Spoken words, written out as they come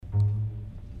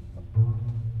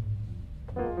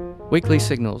Weekly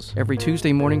Signals, every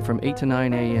Tuesday morning from 8 to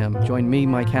 9 a.m. Join me,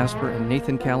 Mike Hasper, and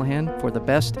Nathan Callahan for the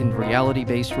best in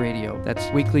reality-based radio. That's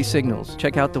Weekly Signals.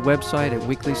 Check out the website at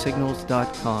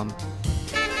weeklysignals.com.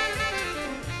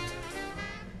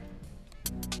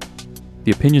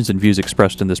 The opinions and views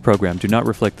expressed in this program do not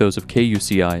reflect those of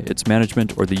KUCI, its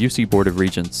management, or the UC Board of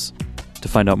Regents. To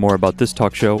find out more about this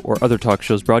talk show or other talk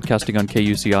shows broadcasting on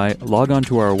KUCI, log on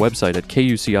to our website at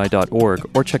kuci.org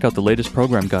or check out the latest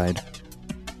program guide.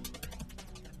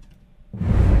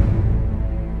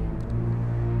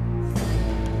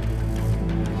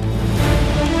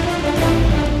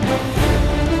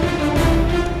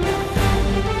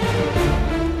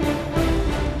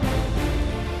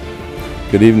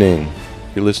 Good evening.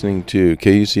 You're listening to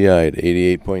KUCI at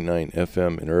 88.9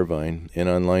 FM in Irvine and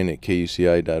online at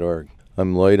kuci.org.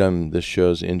 I'm Lloyd. I'm this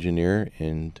show's engineer,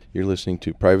 and you're listening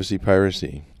to Privacy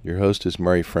Piracy. Your host is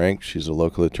Mari Frank. She's a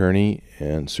local attorney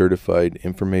and certified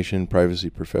information privacy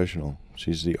professional.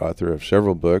 She's the author of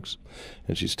several books,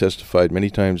 and she's testified many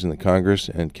times in the Congress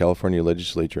and California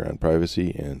legislature on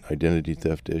privacy and identity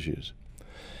theft issues.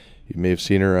 You may have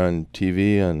seen her on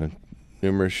TV, on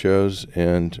numerous shows,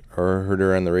 and or heard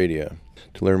her on the radio.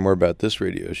 To learn more about this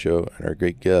radio show and our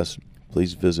great guests,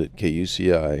 please visit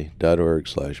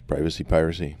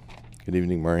kuci.org/privacypiracy. Good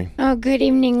evening, Mari. Oh, good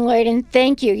evening, Lloyd, and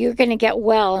thank you. You're going to get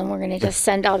well, and we're going to just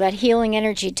send all that healing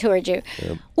energy toward you.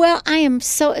 Yep. Well, I am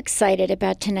so excited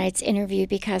about tonight's interview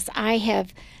because I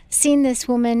have seen this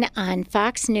woman on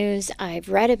Fox News. I've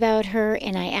read about her,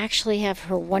 and I actually have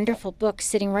her wonderful book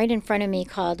sitting right in front of me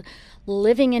called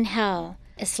Living in Hell,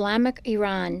 Islamic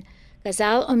Iran,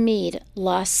 Ghazal Omid,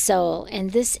 Lost Soul.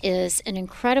 And this is an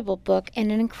incredible book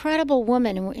and an incredible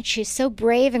woman. And she's so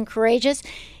brave and courageous.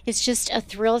 It's just a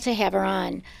thrill to have her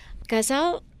on.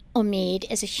 Ghazal Omid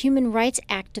is a human rights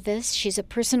activist. She's a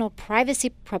personal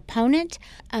privacy proponent,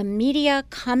 a media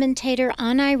commentator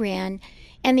on Iran,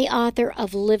 and the author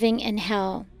of Living in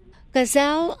Hell.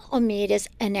 Ghazal Omid is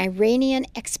an Iranian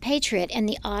expatriate and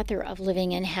the author of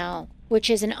Living in Hell, which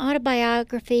is an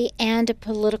autobiography and a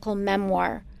political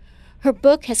memoir. Her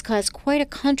book has caused quite a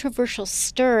controversial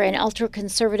stir in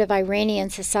ultra-conservative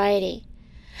Iranian society.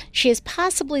 She is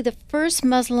possibly the first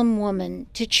Muslim woman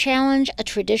to challenge a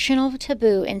traditional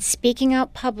taboo in speaking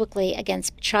out publicly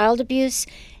against child abuse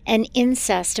and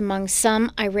incest among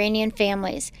some Iranian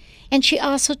families. And she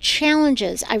also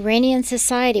challenges Iranian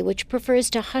society, which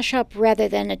prefers to hush up rather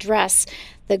than address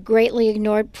the greatly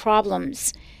ignored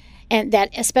problems, and that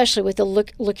especially with the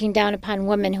looking down upon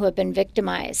women who have been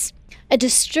victimized. A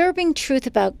disturbing truth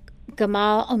about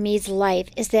Ghazal Omid's life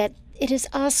is that it is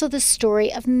also the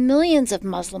story of millions of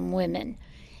Muslim women.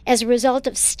 As a result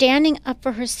of standing up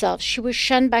for herself, she was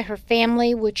shunned by her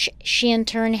family, which she in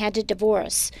turn had to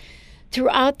divorce.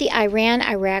 Throughout the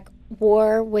Iran-Iraq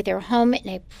war, with her home in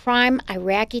a prime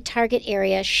Iraqi target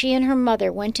area, she and her mother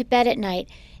went to bed at night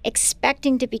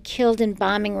expecting to be killed in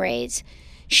bombing raids.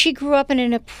 She grew up in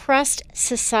an oppressed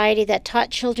society that taught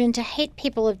children to hate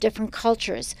people of different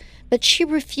cultures, but she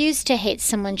refused to hate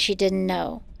someone she didn't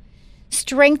know.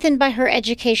 Strengthened by her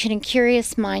education and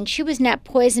curious mind, she was not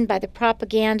poisoned by the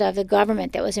propaganda of the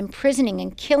government that was imprisoning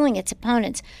and killing its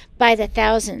opponents by the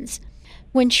thousands.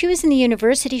 When she was in the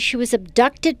university, she was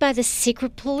abducted by the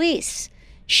secret police.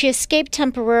 She escaped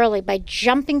temporarily by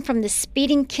jumping from the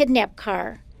speeding kidnap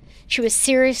car. She was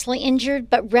seriously injured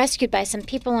but rescued by some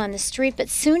people on the street, but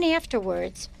soon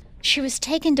afterwards, she was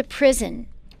taken to prison.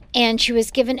 And she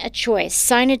was given a choice: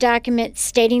 sign a document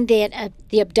stating that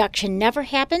the abduction never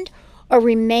happened, or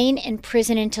remain in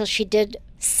prison until she did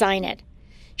sign it.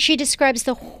 She describes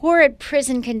the horrid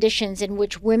prison conditions in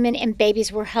which women and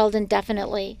babies were held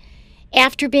indefinitely.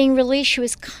 After being released, she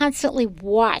was constantly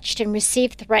watched and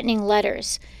received threatening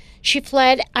letters. She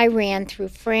fled Iran through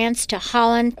France to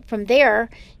Holland. From there,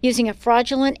 using a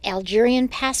fraudulent Algerian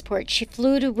passport, she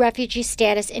flew to refugee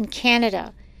status in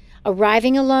Canada,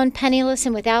 arriving alone, penniless,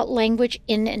 and without language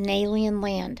in an alien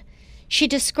land. She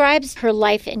describes her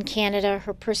life in Canada,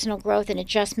 her personal growth and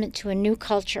adjustment to a new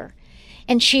culture.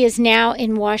 And she is now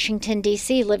in Washington,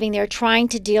 D.C., living there, trying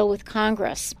to deal with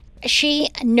Congress. She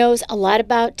knows a lot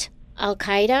about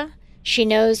Al-Qaeda. She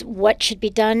knows what should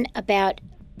be done about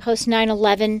post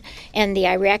 9/11 and the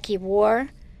Iraqi war.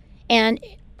 And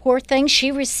poor thing,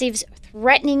 she receives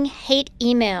threatening hate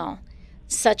email,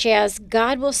 such as,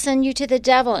 "God will send you to the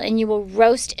devil and you will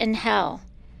roast in hell."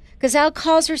 Ghazal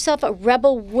calls herself a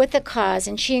rebel with a cause,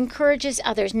 and she encourages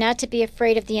others not to be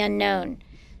afraid of the unknown,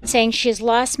 saying she has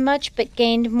lost much but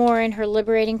gained more in her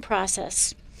liberating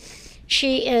process.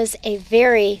 She is a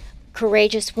very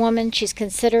courageous woman. She's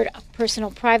considered a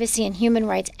personal privacy and human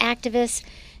rights activist.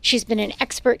 She's been an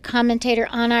expert commentator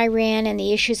on Iran and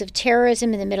the issues of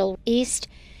terrorism in the Middle East,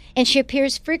 and she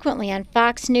appears frequently on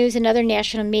Fox News and other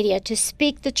national media to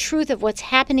speak the truth of what's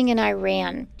happening in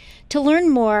Iran. To learn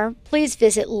more, please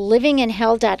visit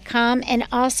livinginhell.com and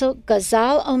also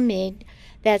Ghazal Omid,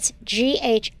 that's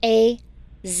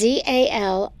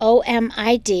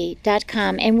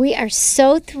GHAZALOMID.com. And we are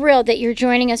so thrilled that you're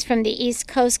joining us from the East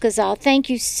Coast, Ghazal. Thank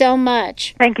you so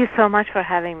much. Thank you so much for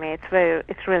having me.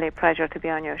 It's really a pleasure to be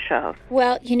on your show.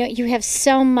 Well, you have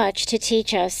so much to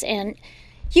teach us, and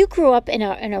you grew up in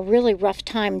a really rough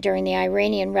time during the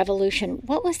Iranian Revolution.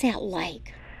 What was that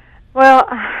like? Well,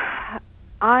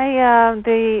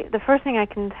 the first thing I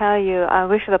can tell you, I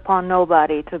wish it upon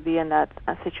nobody to be in that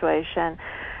situation.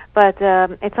 But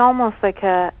it's almost like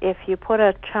if you put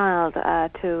a child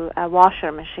to a washer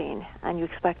machine and you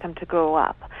expect them to grow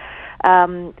up.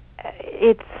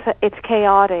 It's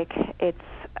chaotic. It's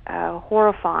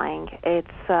horrifying. It's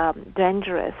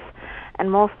dangerous. And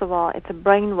most of all, it's a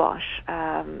brainwash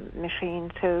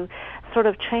machine to sort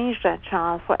of change that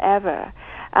child forever.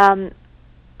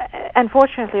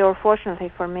 Unfortunately, or fortunately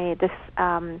for me, this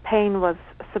pain was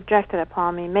subjected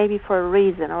upon me, maybe for a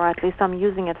reason, or at least I'm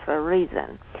using it for a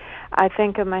reason. I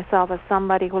think of myself as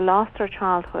somebody who lost her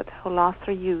childhood, who lost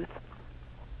her youth,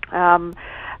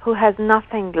 who has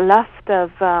nothing left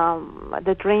of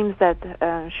the dreams that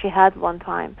she had one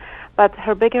time. But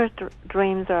her bigger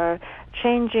dreams are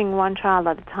changing one child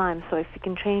at a time. So if we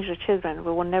can change the children,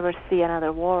 we will never see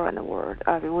another war in the world.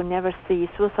 We will never see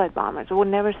suicide bombers. We will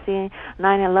never see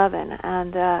 9/11.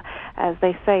 And as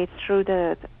they say, it's true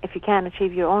that if you can't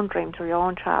achieve your own dream through your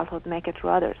own childhood, make it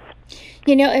through others.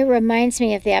 It reminds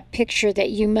me of that picture that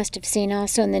you must have seen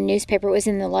also in the newspaper. It was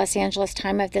in the Los Angeles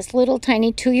Times of this little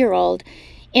tiny 2-year-old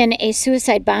in a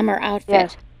suicide bomber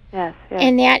outfit. Yes.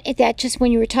 And that just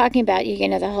when you were talking about,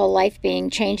 the whole life being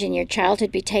changed and your childhood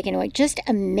be taken away, just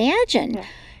imagine. Yeah.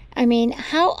 I mean,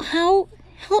 how help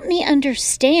me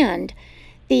understand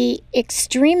the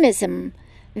extremism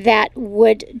that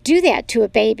would do that to a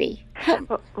baby.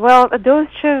 Well, those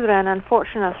children,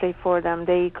 unfortunately for them,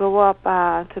 they grow up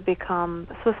to become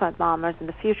suicide bombers in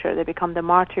the future. They become the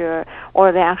martyr,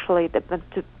 or they actually, to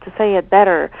say it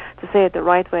better, to say it the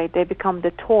right way, they become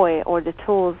the toy or the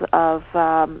tools of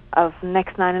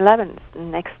next 9/11,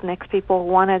 next people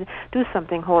who want to do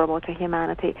something horrible to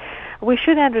humanity. We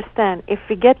should understand, if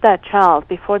we get that child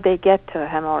before they get to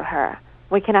him or her,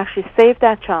 we can actually save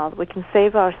that child. We can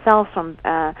save ourselves from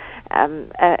an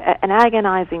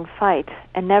agonizing fight,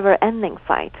 a never-ending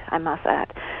fight, I must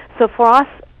add. So for us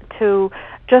to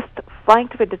just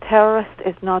fight with the terrorist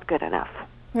is not good enough.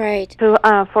 Right. So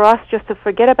for us just to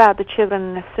forget about the children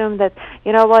and assume that,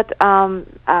 you know what, I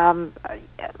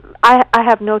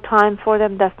have no time for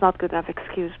them, that's not good enough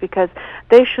excuse, because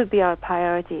they should be our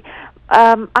priority.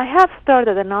 I have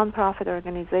started a nonprofit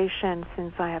organization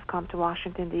since I have come to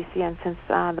Washington, D.C., and since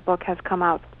the book has come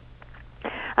out.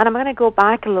 And I'm going to go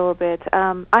back a little bit.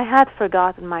 I had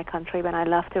forgotten my country when I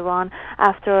left Iran.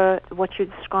 After what you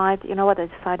described, you know what, I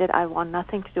decided I want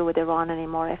nothing to do with Iran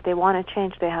anymore. If they want to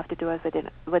change, they have to do it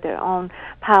with their own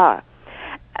power.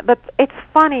 But it's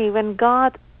funny, when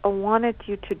God wanted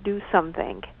you to do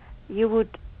something, you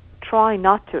would try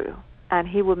not to, and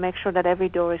he would make sure that every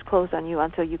door is closed on you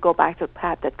until you go back to the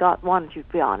path that God wanted you to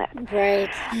be on it. Right.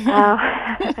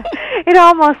 It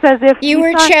almost as if you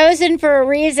were chosen for a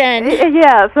reason.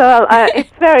 Yeah, so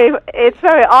it's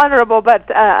very honorable,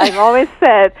 but I've always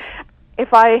said,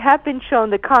 if I had been shown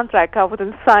the contract, I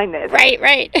wouldn't sign it.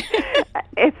 Right.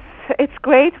 It's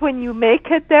great when you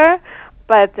make it there,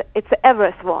 but it's an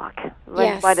Everest walk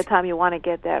yes. by the time you want to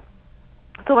get there.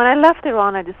 So when I left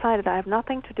Iran, I decided I have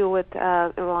nothing to do with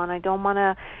Iran. I don't want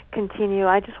to continue.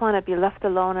 I just want to be left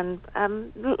alone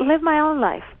and live my own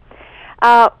life.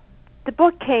 The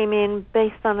book came in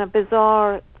based on a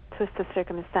bizarre twist of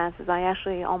circumstances. I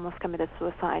actually almost committed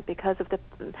suicide because of the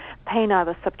pain I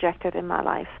was subjected in my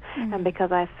life, and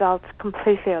because I felt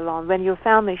completely alone. When your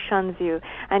family shuns you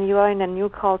and you are in a new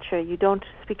culture, you don't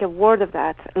speak a word of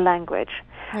that language.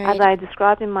 Right. As I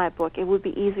described in my book, it would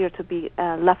be easier to be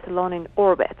left alone in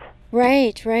orbit.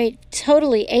 Right.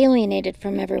 Totally alienated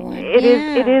from everyone. It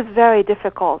is very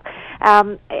difficult.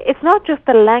 It's not just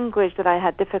the language that I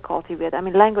had difficulty with. I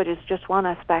mean, language is just one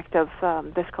aspect of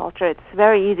this culture. It's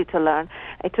very easy to learn.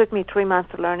 It took me 3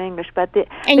 months to learn English, but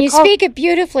you speak it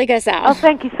beautifully, Ghazal. Oh,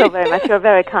 thank you so very much. You're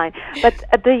very kind. But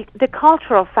the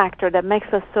cultural factor that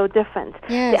makes us so different,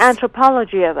 yes. the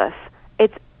anthropology of us,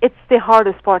 it's the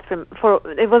hardest part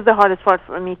it was the hardest part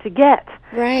for me to get.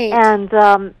 Right. And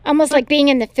almost like being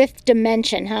in the fifth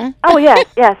dimension, huh? Oh yes.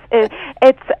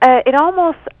 It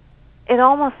almost it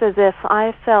almost as if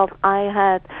I felt I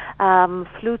had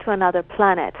flew to another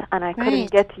planet and I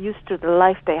couldn't get used to the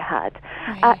life they had.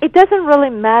 It doesn't really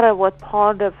matter what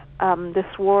part of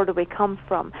this world we come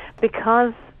from,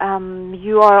 because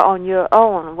you are on your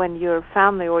own when your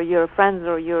family or your friends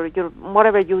or your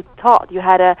whatever you thought you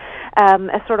had a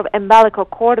sort of umbilical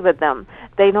cord with them.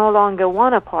 They no longer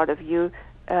want a part of you.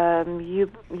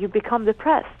 You become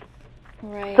depressed.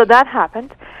 Right. So that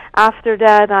happened. After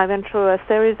that, I went through a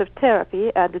series of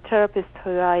therapy. The therapist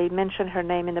who I mentioned her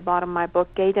name in the bottom of my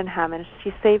book, Gaden Hammond,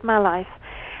 she saved my life.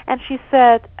 And she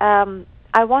said,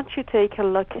 I want you to take a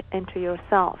look into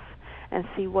yourself and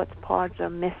see what parts are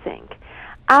missing.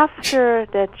 After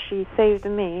that she saved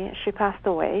me, she passed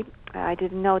away. I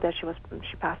didn't know that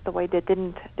she passed away. They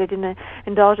didn't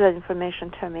indulge that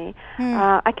information to me.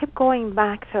 I kept going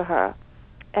back to her,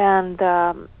 and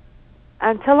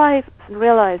until I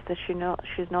realized that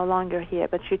she's no longer here.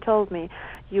 But she told me,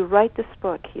 "You write this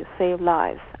book, you save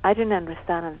lives." I didn't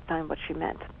understand at the time what she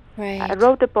meant. Right. I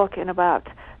wrote the book in about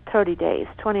 30 days,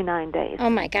 29 days. Oh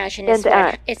my gosh, and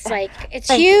it's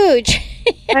huge.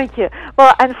 Thank you.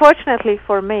 Well, unfortunately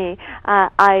for me,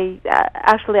 I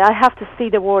have to see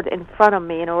the word in front of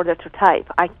me in order to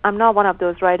type. I'm not one of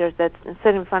those writers that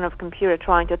sit in front of a computer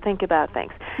trying to think about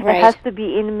things. Right. It has to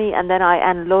be in me, and then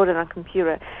I unload it on a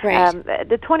computer. Right.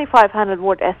 The 2,500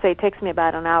 word essay takes me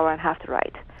about an hour and a half to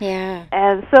write. Yeah.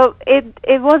 And so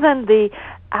it wasn't the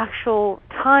actual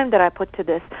time that I put to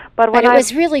this, but it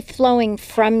was really flowing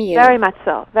from you. Very much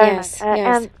so. Very much. Yes.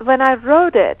 And when I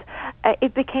wrote it,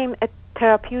 it became a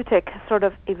therapeutic sort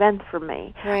of event for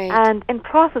me. Right. And in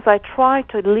process, I tried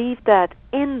to leave that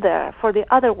in there for the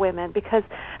other women, because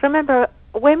remember,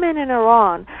 women in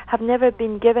Iran have never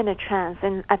been given a chance,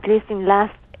 at least in the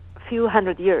last few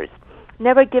hundred years.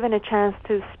 Never given a chance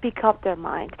to speak up their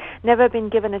mind. Never been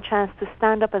given a chance to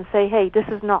stand up and say, "Hey, this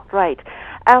is not right."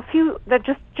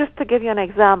 Just to give you an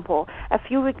example, a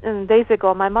few days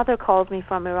ago, my mother called me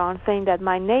from Iran saying that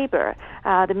my neighbor,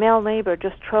 the male neighbor,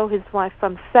 just threw his wife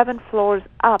from 7 floors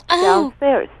up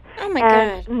downstairs. Oh my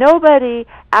and God! Nobody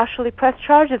actually pressed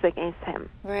charges against him.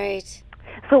 Right.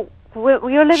 So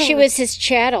we are living. She was his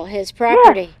chattel, his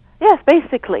property. Yes,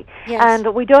 basically. Yes.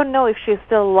 And we don't know if she's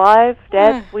still alive,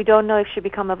 dead. We don't know if she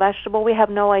become a vegetable. We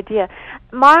have no idea.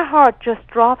 My heart just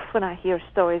drops when I hear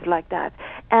stories like that.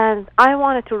 And I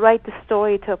wanted to write the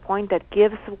story to a point that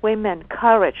gives women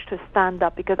courage to stand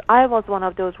up, because I was one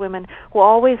of those women who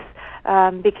always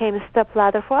became a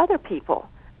stepladder for other people.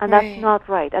 And that's not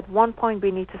right. At one point,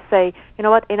 we need to say, you know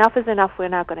what, enough is enough. We're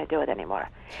not going to do it anymore.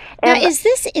 Now, is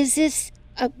this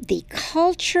the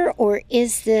culture, or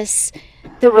is this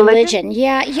the religion?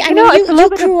 Yeah, I mean, you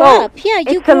grew up. Yeah,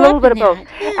 you grew up in that.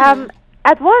 Yeah.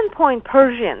 At one point,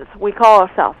 Persians, we call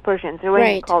ourselves Persians,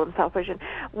 Iranians call themselves Persian.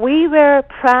 We were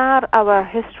proud of our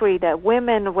history that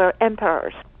women were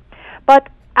emperors. But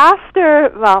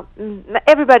after,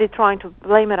 everybody trying to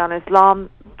blame it on Islam,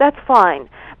 that's fine.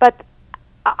 But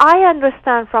I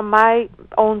understand from my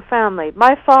own family.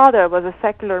 My father was a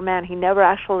secular man. He never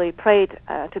actually prayed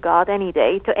to God any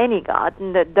day, to any God,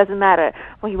 and that doesn't matter.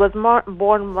 Well, he was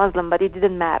born Muslim, but it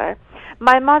didn't matter.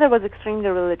 My mother was extremely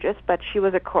religious, but she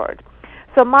was a Kurd.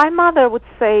 So my mother would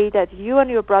say that you and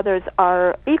your brothers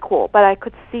are equal, but I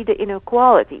could see the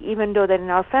inequality, even though that in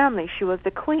our family she was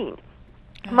the queen.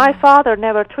 My father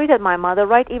never treated my mother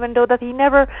right, even though that he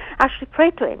never actually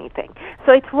prayed to anything.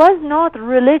 So it was not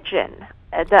religion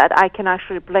that I can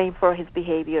actually blame for his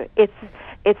behavior. It's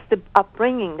the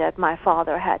upbringing that my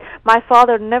father had. My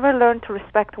father never learned to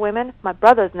respect women. My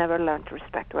brothers never learned to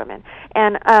respect women.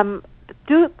 And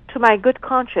due to my good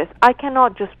conscience, I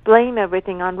cannot just blame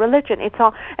everything on religion. It's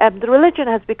all the religion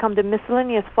has become the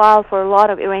miscellaneous file for a lot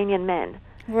of Iranian men.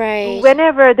 Right.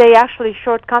 Whenever they actually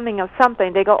shortcoming of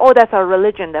something, they go, "Oh, that's our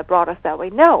religion that brought us that way."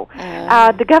 No.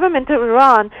 The government of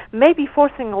Iran may be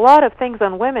forcing a lot of things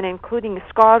on women, including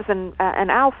scarves and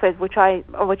outfits, which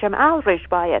I'm outraged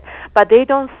by it. But they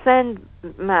don't send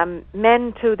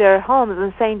men to their homes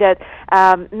and saying that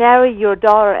marry your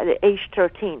daughter at age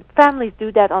 13. Families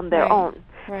do that on their own.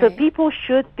 Right. So people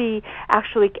should be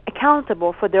actually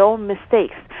accountable for their own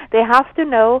mistakes. They have to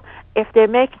know if they're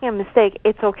making a mistake,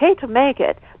 it's okay to make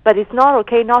it, but it's not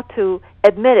okay not to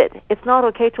admit it. It's not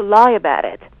okay to lie about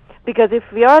it. Because if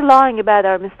we are lying about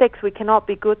our mistakes, we cannot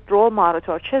be good role model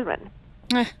to our children.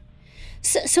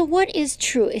 So what is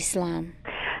true Islam?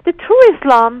 The true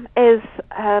Islam is,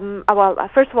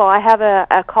 first of all, I have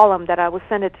a column that I will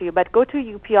send it to you, but go to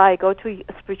UPI, go to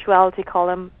spirituality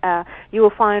column, you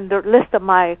will find the list of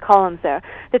my columns there.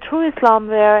 The true Islam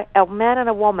where a man and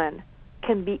a woman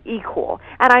can be equal.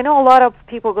 And I know a lot of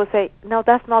people go say, no,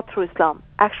 that's not true Islam.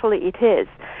 Actually, it is.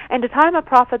 In the time of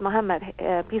Prophet Muhammad,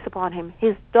 peace upon him,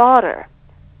 his daughter,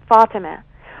 Fatima,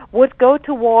 would go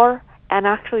to war and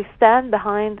actually stand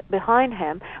behind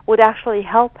him, would actually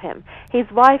help him. His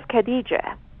wife,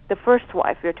 Khadija, the first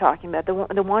wife we're talking about,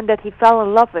 the one that he fell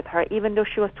in love with her, even though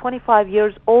she was 25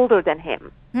 years older than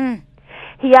him.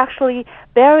 He actually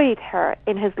buried her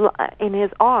in his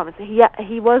arms.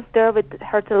 He was there with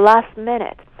her to the last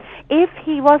minute. If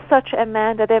he was such a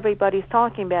man that everybody's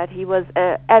talking about, he was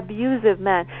an abusive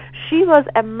man. She was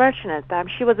a merchant at the time.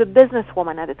 She was a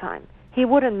businesswoman at the time. He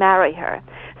wouldn't marry her.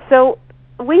 So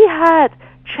we had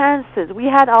chances, we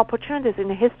had opportunities in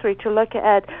history to look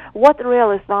at what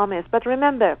real Islam is. But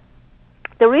remember,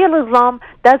 the real Islam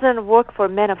doesn't work for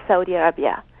men of Saudi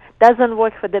Arabia, doesn't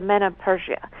work for the men of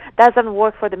Persia, doesn't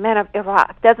work for the men of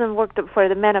Iraq, doesn't work for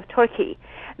the men of Turkey.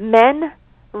 Men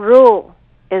rule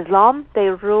Islam, they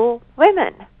rule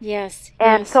women. Yes.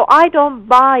 And so I don't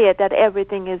buy it that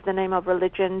everything is the name of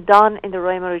religion done in the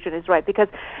Roma region is right. Because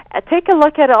take a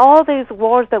look at all these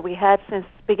wars that we had since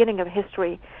the beginning of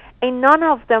history. In none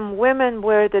of them women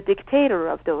were the dictator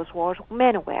of those wars.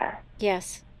 Men were.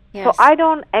 Yes. Yes. So I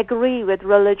don't agree with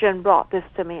religion brought this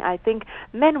to me. I think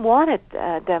men wanted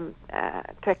them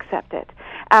to accept it.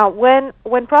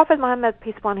 When Prophet Muhammad,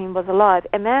 peace upon him, was alive,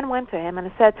 a man went to him and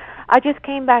said, I just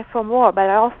came back from war, but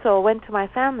I also went to my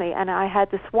family, and I had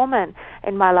this woman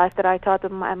in my life that I thought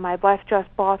that my wife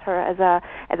just bought her as a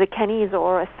kanis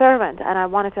or a servant, and I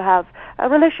wanted to have a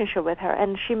relationship with her.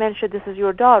 And she mentioned, this is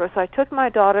your daughter. So I took my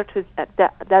daughter to the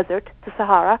desert, to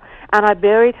Sahara, and I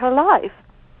buried her alive.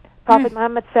 Prophet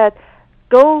Muhammad said,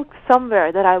 go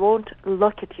somewhere that I won't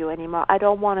look at you anymore. I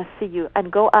don't want to see you,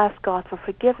 and go ask God for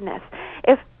forgiveness.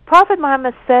 If Prophet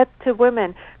Muhammad said to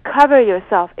women, cover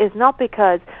yourself, is not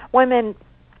because women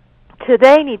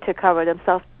today need to cover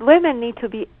themselves. Women need to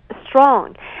be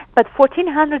strong. But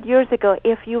 1,400 years ago,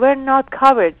 if you were not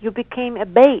covered, you became a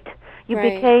bait. You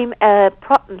became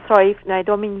sorry, I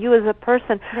don't mean you as a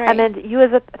person. I meant you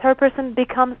as a third person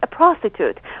becomes a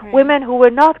prostitute. Women who were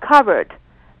not covered,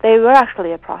 they were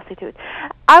actually a prostitute.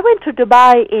 I went to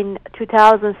Dubai in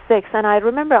 2006, and I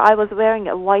remember I was wearing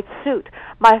a white suit.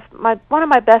 One of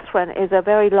my best friends is a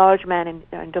very large man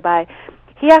in Dubai.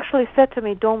 He actually said to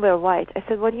me, don't wear white. I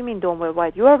said, what do you mean don't wear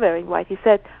white? You are wearing white. He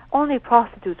said, only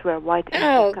prostitutes wear white in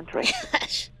this country.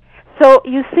 Gosh. So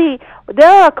you see,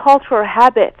 there are cultural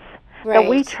habits that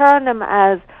we turn them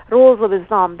as rules of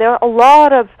Islam. There are a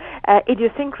lot of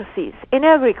idiosyncrasies in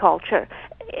every culture.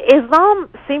 Islam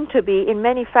seemed to be, in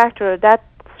many factors, that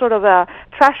sort of a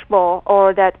trash ball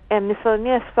or that a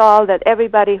miscellaneous file that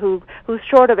everybody who's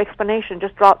short of explanation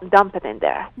just dump it in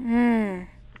there. And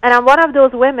I'm one of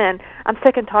those women, I'm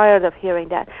sick and tired of hearing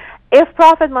that. If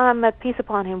Prophet Muhammad, peace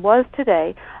upon him, was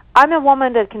today, I'm a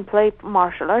woman that can play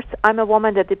martial arts. I'm a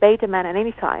woman that debates a man at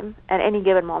any time, at any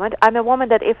given moment. I'm a woman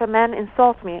that if a man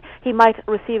insults me, he might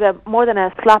receive more than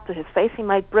a slap to his face. He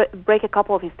might break a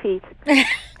couple of his teeth.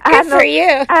 Good for you.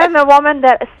 I'm a woman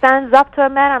that stands up to a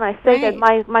man, and I say that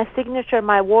my signature,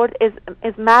 my word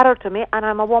is matter to me, and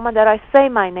I'm a woman that I say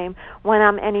my name when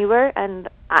I'm anywhere, and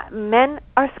men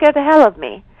are scared the hell of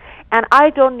me. And I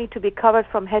don't need to be covered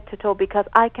from head to toe because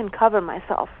I can cover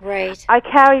myself. Right. I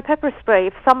carry pepper spray.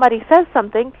 If somebody says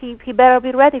something, he better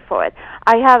be ready for it.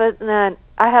 I have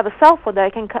a cell phone that I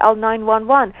can call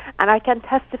 911, and I can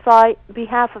testify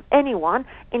behalf of anyone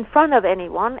in front of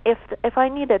anyone if I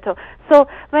needed to. So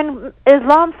when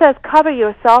Islam says cover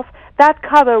yourself, that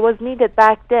cover was needed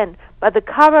back then. But the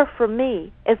cover for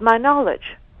me is my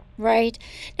knowledge. Right.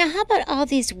 Now, how about all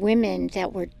these women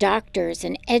that were doctors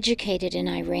and educated in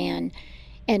Iran,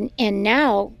 and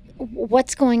now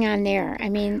what's going on there? I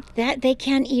mean, that they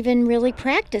can't even really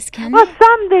practice, can they? Well,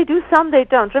 some they do, some they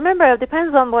don't. Remember, it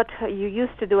depends on what you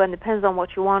used to do and depends on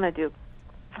what you want to do.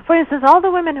 For instance, all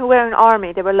the women who were in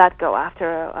army, they were let go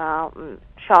after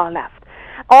Shah left.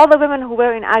 All the women who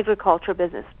were in agriculture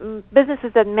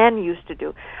businesses that men used to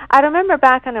do. I remember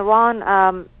back in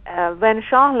Iran, when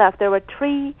Shah left, there were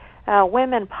 3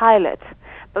 women pilots.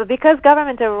 But because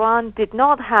government of Iran did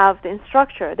not have the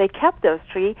instructor, they kept those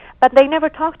 3, but they never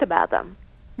talked about them.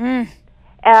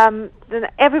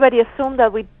 Everybody assumed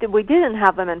that we didn't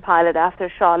have women pilot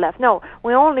after Shah left. No,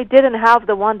 we only didn't have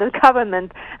the one the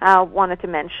government wanted to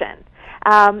mention.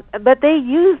 But they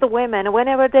used the women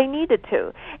whenever they needed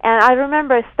to. And I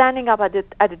remember standing up at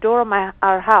the door of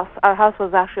our house. Our house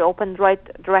was actually opened right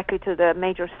directly to the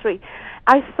major street.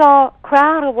 I saw a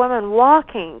crowd of women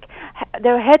walking,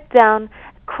 their head down,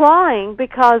 crying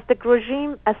because the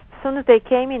regime, as soon as they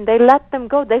came in, they let them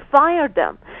go. They fired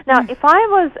them. Now, if I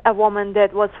was a woman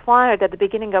that was fired at the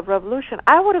beginning of revolution,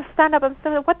 I would have stand up and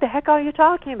said, "What the heck are you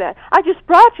talking about? I just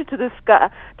brought you to this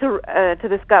to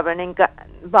this governing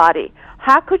body.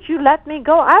 How could you let me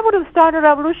go?" I would have started a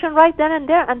revolution right then and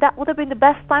there, and that would have been the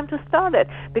best time to start it,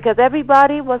 because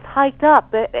everybody was hyped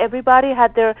up. Everybody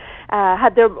had their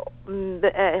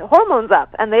hormones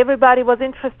up, and everybody was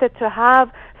interested to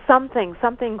have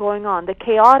something going on. The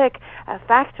chaotic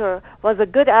factor was a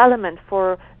good element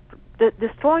for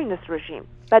destroying this regime,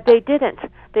 but they didn't.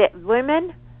 The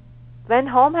women went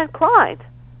home and cried.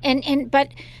 But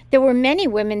there were many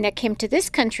women that came to this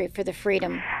country for the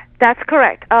freedom. That's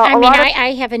correct.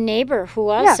 I have a neighbor who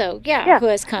also, who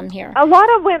has come here. A lot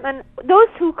of women, those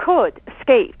who could,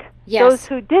 escaped. Yes. Those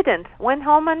who didn't went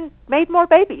home and made more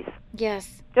babies.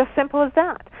 Yes. Just simple as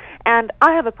that. And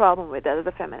I have a problem with that as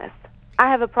a feminist. I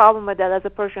have a problem with that as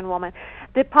a Persian woman.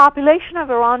 The population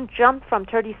of Iran jumped from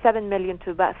 37 million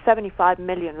to about 75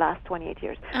 million last 28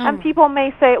 years. And people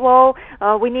may say, well,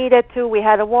 we needed to, we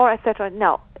had a war, etc.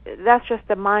 No, that's just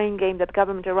the mind game that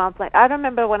government Iran played. I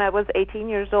remember when I was 18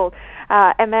 years old,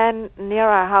 a man near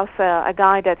our house, a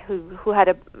guy who had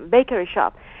a bakery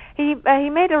shop, he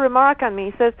made a remark on me.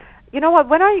 He says, "You know what,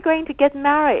 when are you going to get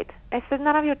married?" I said,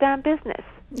 "None of your damn business."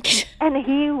 And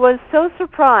he was so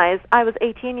surprised. I was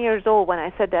 18 years old when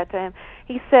I said that to him.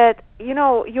 He said, "You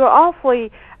know, you're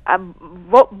awfully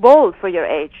bold for your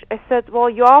age." I said, "Well,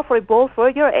 you're awfully bold for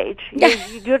your age.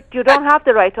 You don't have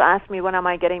the right to ask me when am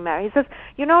I getting married." He says,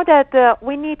 "You know that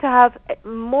we need to have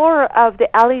more of the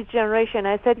Ali's generation."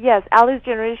 I said, "Yes, Ali's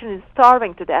generation is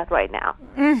starving to death right now.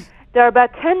 There are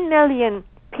about 10 million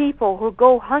people who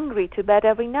go hungry to bed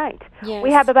every night. Yes.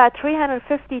 We have about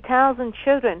 350,000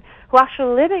 children who are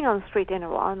actually living on the street in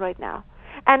Iran right now.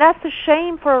 And that's a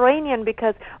shame for Iranian,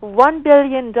 because $1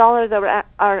 billion of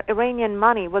our Iranian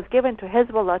money was given to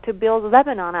Hezbollah to build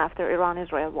Lebanon after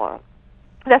Iran-Israel war.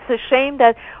 That's a shame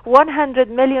that $100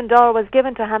 million was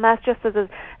given to Hamas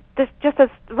just as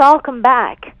welcome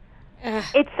back.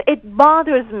 It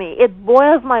bothers me. It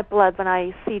boils my blood when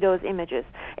I see those images.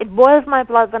 It boils my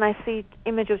blood when I see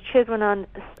images of children on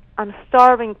a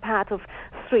starving path of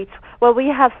streets where we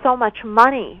have so much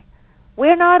money.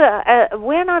 We're not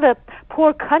a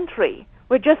poor country.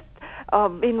 We're just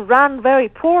being run very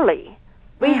poorly.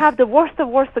 We have the worst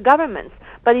of governments,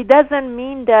 but it doesn't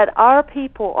mean that our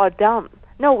people are dumb.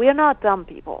 No, we're not dumb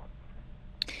people.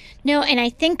 No, and I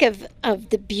think of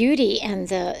the beauty and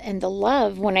the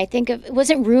love when I think of,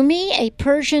 wasn't Rumi a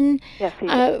Persian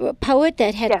poet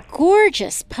that had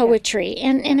gorgeous poetry?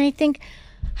 Yes. And I think,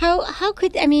 how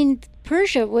could, I mean,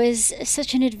 Persia was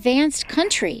such an advanced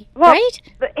country, right?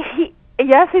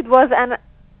 Yes, it was, and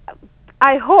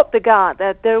I hope to God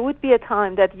that there would be a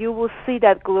time that you will see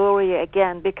that glory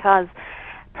again, because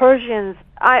Persians,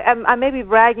 I may be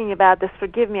bragging about this,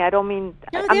 forgive me, I don't mean,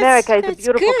 America is a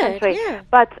beautiful country,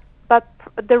 but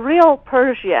the real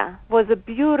Persia was a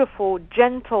beautiful,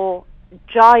 gentle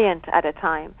giant at a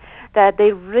time, that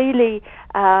they really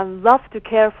loved to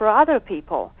care for other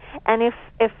people. And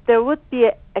if there would be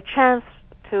a chance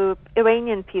to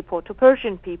Iranian people, to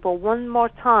Persian people, one more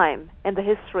time in the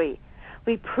history,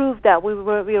 we proved that we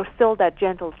are still that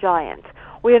gentle giant.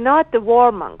 We are not the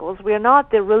warmongers. We are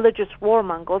not the religious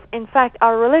warmongers. In fact,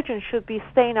 our religion should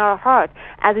stay in our heart,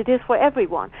 as it is for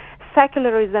everyone.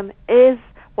 Secularism is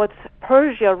what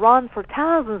Persia run for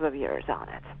thousands of years on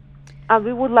it. And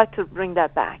we would like to bring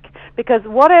that back. Because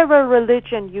whatever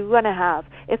religion you're going to have,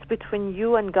 it's between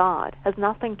you and God. It has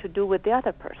nothing to do with the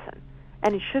other person.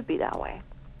 And it should be that way.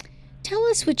 Tell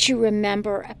us what you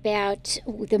remember about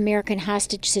the American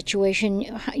hostage situation.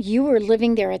 You were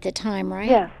living there at the time, right?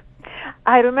 Yes.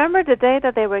 I remember the day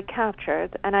that they were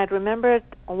captured, and I remembered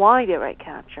why they were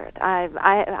captured. I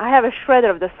have a shredder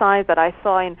of the size that I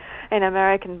saw in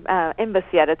American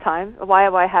embassy at the time. Why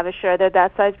do I have a shredder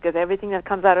that size? Because everything that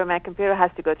comes out of my computer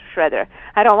has to go to shredder.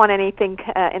 I don't want anything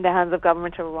in the hands of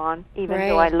government of Iran, even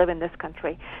though I live in this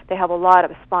country. They have a lot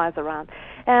of spies around.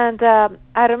 And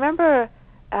I remember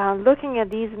looking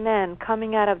at these men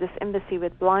coming out of this embassy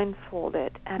with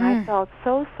blindfolded, and I felt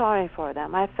so sorry for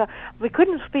them. I felt we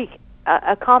couldn't speak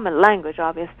a common language,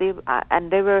 obviously,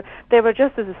 and they were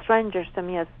just as strangers to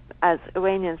me as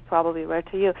Iranians probably were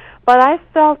to you. But I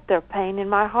felt their pain in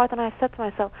my heart, and I said to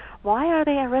myself, why are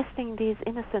they arresting these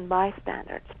innocent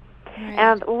bystanders? Right.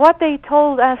 And what they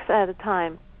told us at the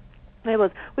time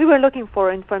we were looking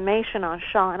for information on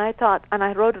Shah, and I thought, and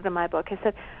I wrote it in my book. I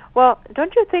said, well,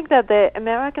 don't you think that the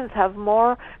Americans have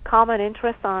more common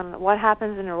interest on what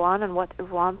happens in Iran and what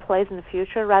Iran plays in the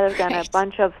future, rather than a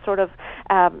bunch of sort of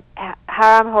haram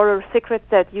horror secrets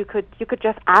that you could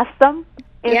just ask them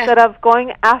instead of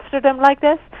going after them like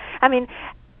this? I mean,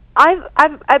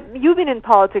 you've been in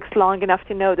politics long enough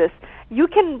to know this. You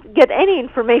can get any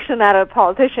information out of a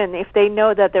politician if they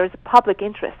know that there's a public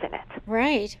interest in it.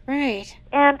 Right.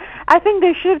 And I think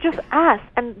they should have just asked.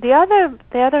 And the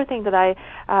other thing that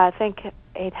I think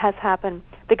it has happened,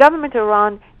 the government of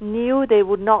Iran knew they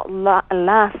would not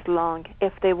last long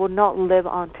if they would not live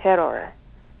on terror.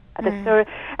 There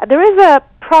is a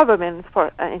proverb in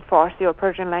Farsi or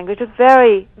Persian language. It's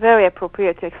very, very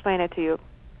appropriate to explain it to you.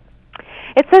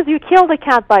 It says, you kill the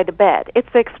cat by the bed. It's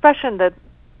the expression that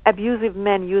abusive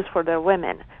men use for their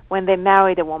women when they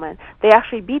marry the woman. They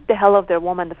actually beat the hell of their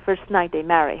woman the first night they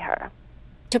marry her.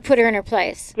 To put her in her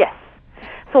place. Yes.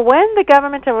 So when the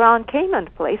government of Iran came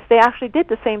into place, they actually did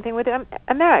the same thing with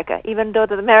America, even though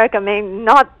that America may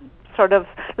not sort of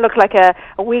look like a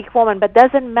weak woman, but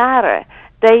doesn't matter.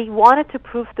 They wanted to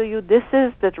prove to you, this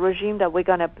is the regime that we're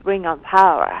going to bring on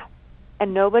power.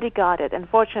 And nobody got it.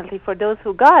 Unfortunately, for those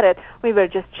who got it, we were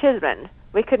just children.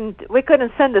 We couldn't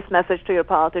send this message to your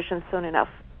politicians soon enough.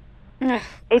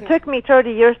 It took me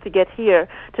 30 years to get here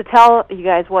to tell you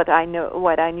guys what I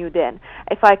knew then.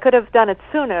 If I could have done it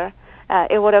sooner,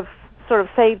 it would have sort of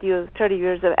saved you 30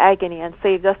 years of agony and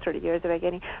saved us 30 years of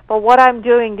agony. But what I'm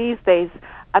doing these days,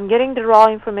 I'm getting the raw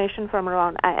information from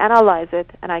Iran. I analyze it,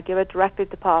 and I give it directly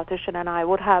to the politician, and I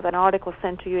would have an article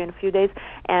sent to you in a few days,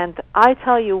 and I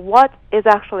tell you what is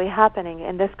actually happening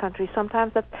in this country,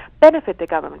 sometimes that benefit the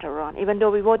government of Iran, even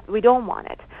though we don't want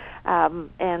it.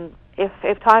 And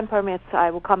if time permits,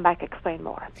 I will come back and explain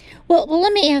more. Well,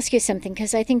 let me ask you something,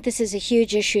 because I think this is a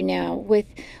huge issue now with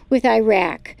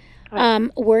Iraq.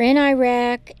 We're in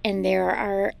Iraq, and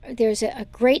there's a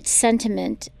great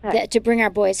sentiment that to bring our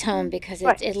boys home, because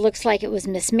it looks like it was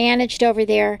mismanaged over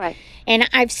there. Right. And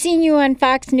I've seen you on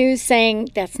Fox News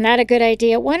saying that's not a good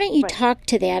idea. Why don't you talk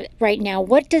to that right now?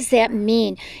 What does that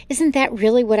mean? Isn't that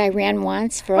really what Iran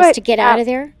wants, for us to get out of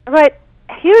there? Right.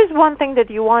 Here's one thing that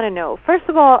you want to know. First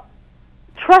of all,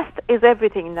 trust is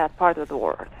everything in that part of the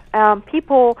world.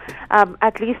 People,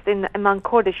 at least among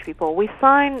Kurdish people, we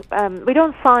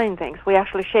don't sign things. We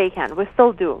actually shake hands. We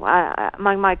still do.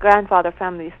 My grandfather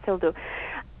family still do.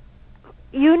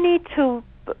 You need to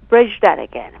bridge that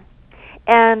again.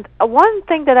 And one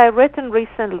thing that I've written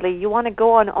recently, you want to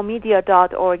go on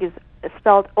omidia.org, is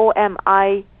spelled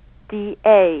OMIDA.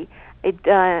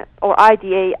 Or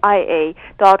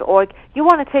IDAIA.org. You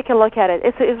want to take a look at it.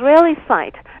 It's an Israeli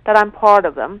site that I'm part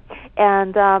of them,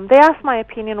 and they asked my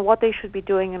opinion what they should be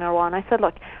doing in Iran. I said,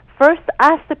 look, first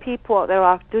ask the people of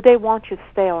Iraq, do they want you to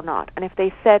stay or not? And if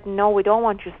they said, no, we don't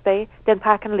want you to stay, then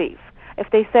pack and leave. If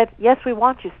they said, yes, we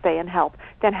want you to stay and help,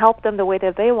 then help them the way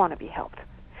that they want to be helped.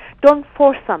 Don't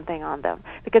force something on them,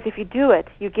 because if you do it,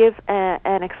 you give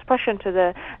an expression to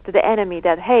the enemy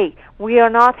that, hey, we are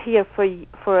not here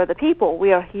for the people,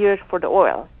 we are here for the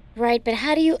oil. Right, but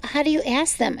how do you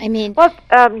ask them? I mean, well,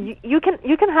 you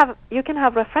can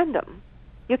have referendum.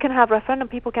 You can have referendum.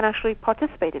 People can actually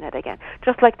participate in it again,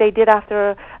 just like they did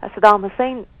after Saddam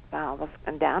Hussein was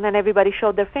down, and everybody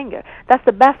showed their finger. That's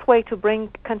the best way to bring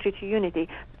country to unity.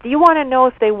 Do you want to know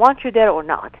if they want you there or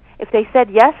not? If they said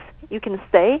yes, you can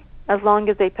stay as long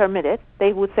as they permit it.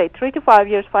 They would say 3 to 5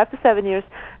 years, 5 to 7 years,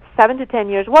 7 to 10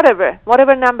 years,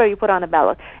 whatever number you put on a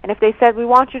ballot. And if they said, we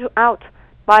want you out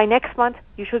by next month,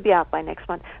 you should be out by next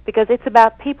month, because it's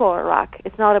about people of Iraq.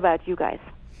 It's not about you guys.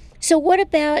 So what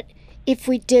about if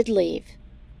we did leave?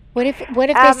 What if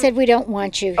they said, we don't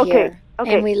want you here,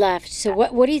 and we left? So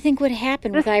what do you think would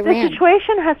happen with Iran? The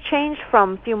situation has changed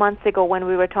from a few months ago when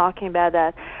we were talking about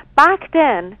that. Back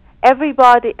then,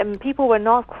 everybody and people were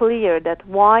not clear that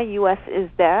why U.S. is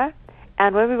there.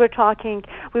 And when we were talking,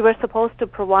 we were supposed to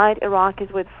provide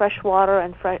Iraqis with fresh water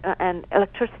and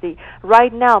electricity.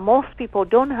 Right now, most people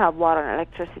don't have water and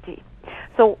electricity.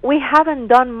 So we haven't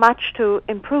done much to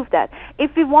improve that.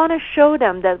 If we want to show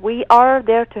them that we are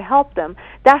there to help them,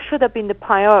 that should have been the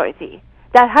priority.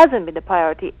 That hasn't been the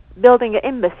priority. Building an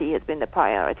embassy has been the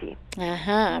priority. Right.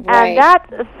 And that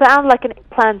sounds like a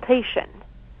plantation.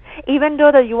 Even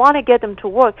though that you want to get them to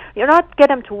work, you're not get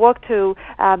them to work to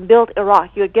build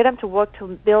Iraq. You get them to work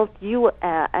to build you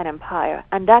an empire,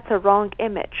 and that's a wrong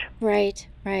image. Right.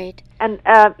 Right. And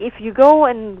if you go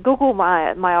and Google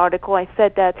my article, I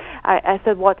said that I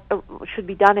said what should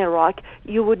be done in Iraq.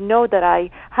 You would know that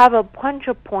I have a bunch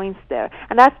of points there,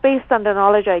 and that's based on the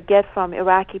knowledge I get from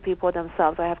Iraqi people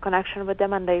themselves. I have connection with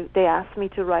them, and they asked me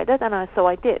to write it, and so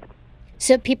I did.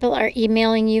 So people are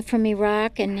emailing you from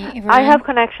Iraq and Iran? I have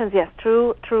connections, yes,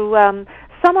 through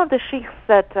some of the sheikhs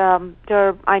that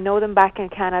I know them back in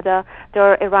Canada.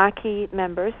 They're Iraqi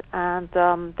members, and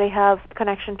they have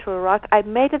connection to Iraq. I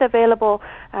made it available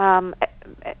an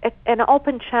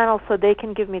open channel so they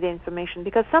can give me the information,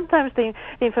 because sometimes the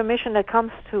information that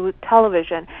comes to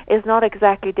television is not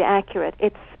exactly the accurate.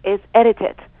 It's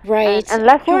edited. Right. And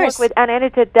unless you work with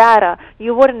unedited data,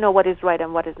 you wouldn't know what is right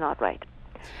and what is not right.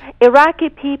 Iraqi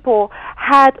people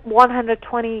had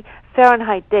 120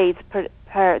 Fahrenheit days per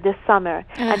this summer,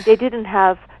 and they didn't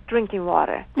have drinking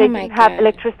water. They didn't have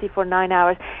electricity for 9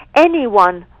 hours.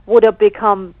 Anyone would have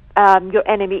become your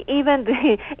enemy. Even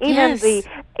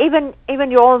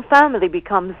your own family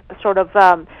becomes sort of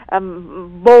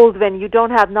bold when you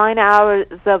don't have 9 hours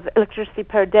of electricity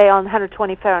per day on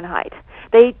 120 Fahrenheit.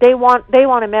 They want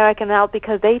America now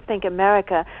because they think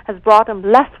America has brought them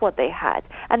less what they had,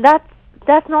 and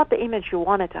that's not the image you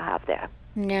wanted to have there.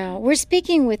 No. We're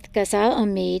speaking with Ghazal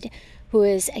Omid, who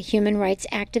is a human rights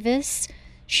activist.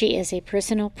 She is a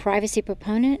personal privacy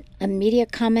proponent, a media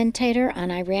commentator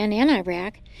on Iran and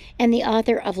Iraq, and the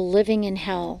author of Living in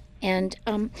Hell. And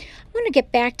I want to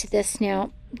get back to this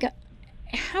now.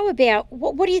 How about,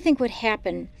 what do you think would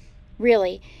happen,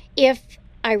 really, if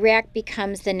Iraq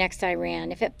becomes the next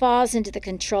Iran, if it falls into the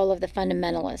control of the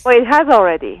fundamentalists? Well, it has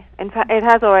already. In fact,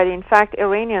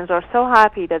 Iranians are so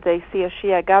happy that they see a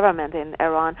Shia government in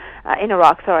Iraq.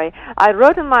 I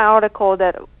wrote in my article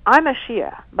that I'm a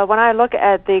Shia, but when I look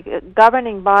at the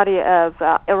governing body of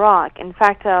Iraq, in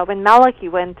fact, when Maliki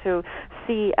went to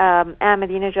see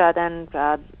Ahmadinejad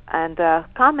and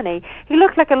Khamenei, he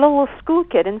looked like a little school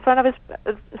kid in front of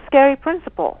his scary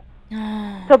principal.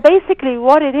 So basically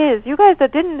what it is, you guys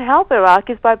that didn't help Iraq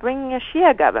is by bringing a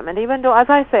Shia government, even though, as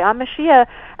I say, I'm a Shia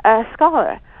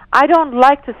scholar. I don't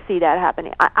like to see that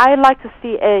happening. I like to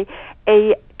see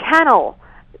a canal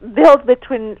built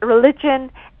between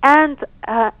religion and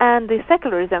the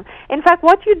secularism. In fact,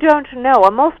 what you don't know,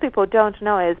 or most people don't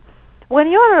know, is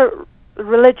when you're a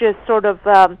religious sort of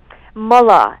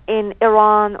mullah in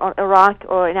Iran or Iraq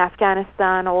or in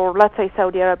Afghanistan or, let's say,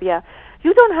 Saudi Arabia,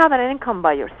 you don't have an income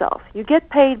by yourself. You get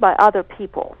paid by other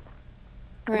people.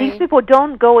 Right. These people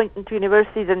don't go into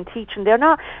universities and teach, and they're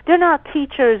not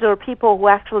teachers or people who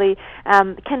actually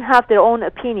can have their own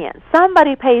opinion.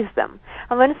 Somebody pays them,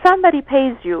 and when somebody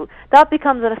pays you, that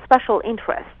becomes a special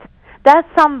interest. That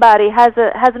somebody has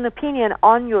an opinion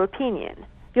on your opinion.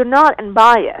 You're not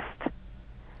unbiased.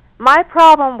 My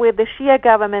problem with the Shia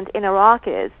government in Iraq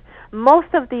is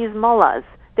most of these mullahs,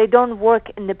 they don't work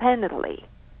independently.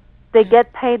 They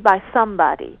get paid by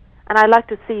somebody, and I like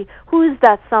to see who is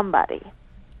that somebody.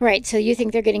 Right, so you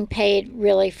think they're getting paid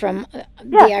really from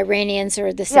the Iranians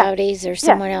or the Saudis or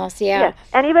someone else, Yes,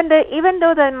 and even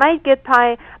though they might get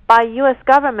paid by U.S.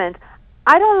 government,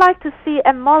 I don't like to see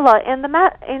a mullah in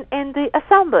the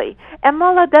assembly. A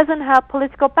mullah doesn't have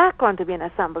political background to be in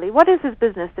assembly. What is his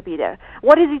business to be there?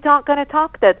 What is he going to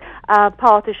talk that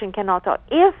politician cannot talk?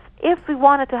 If we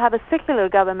wanted to have a secular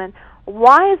government,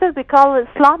 why is it we call it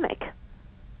Islamic?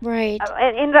 Right.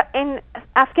 In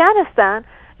Afghanistan,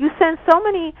 you send so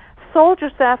many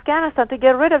soldiers to Afghanistan to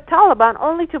get rid of Taliban,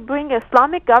 only to bring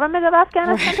Islamic government of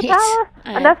Afghanistan to power.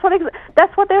 And that's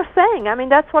what they're saying. I mean,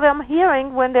 that's what I'm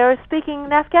hearing when they're speaking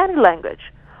in Afghani language.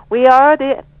 We are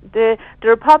the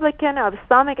Republican of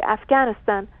Islamic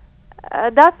Afghanistan.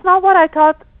 That's not what I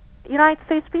thought United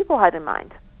States people had in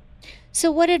mind.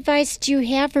 So what advice do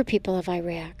you have for people of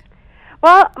Iraq?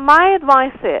 Well, my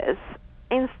advice is,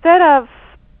 instead of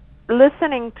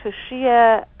listening to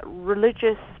Shia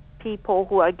religious people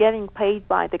who are getting paid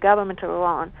by the government of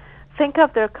Iran, think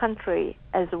of their country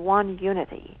as one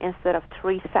unity instead of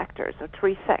three sectors or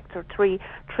three sects or three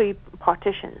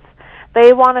partitions.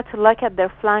 They wanted to look at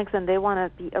their flags and they want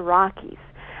to be Iraqis.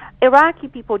 Iraqi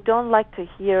people don't like to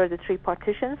hear the three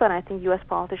partitions, and I think U.S.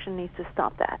 politicians need to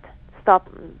stop that. Stop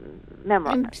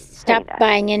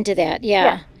buying into that,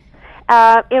 yeah.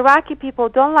 Iraqi people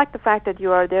don't like the fact that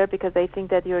you are there because they think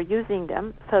that you're using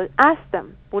them. So ask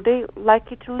them, would they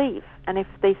like you to leave? And if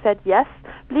they said yes,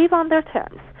 leave on their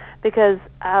terms. Because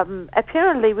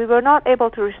apparently we were not able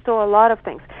to restore a lot of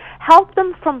things. Help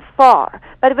them from far.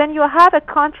 But when you have a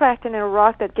contract in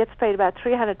Iraq that gets paid about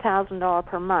 $300,000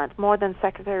 per month, more than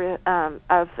Secretary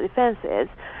of Defense is,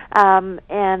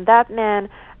 and that man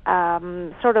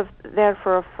sort of there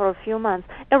for a few months,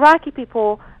 Iraqi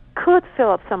people could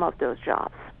fill up some of those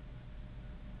jobs.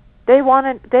 They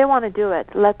want to do it.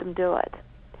 Let them do it.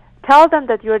 Tell them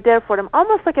that you're there for them,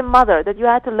 almost like a mother, that you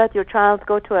had to let your child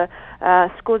go to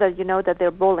a school that you know that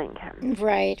they're bullying him.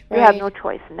 Right. You have no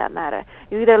choice in that matter.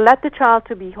 You either let the child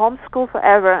to be homeschooled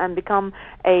forever and become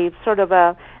a sort of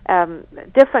a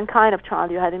different kind of child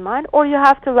you had in mind, or you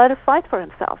have to let it fight for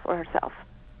himself or herself.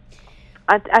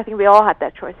 I think we all had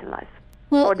that choice in life,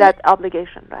 or that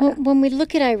obligation, rather. Well, when we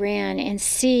look at Iran and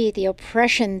see the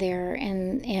oppression there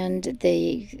and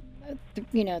the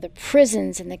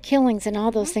prisons and the killings and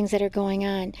all those things that are going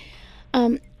on,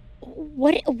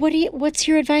 what's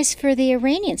your advice for the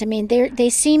Iranians? I mean, they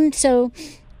seem so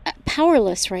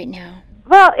powerless right now.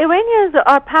 Well, Iranians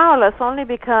are powerless only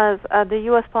because the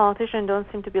U.S. politicians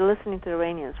don't seem to be listening to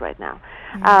Iranians right now.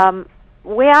 Mm-hmm.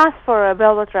 We asked for a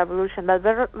velvet revolution, but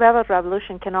velvet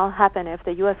revolution cannot happen if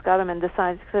the U.S. government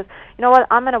decides, because, you know what,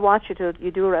 I'm going to watch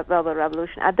you do a velvet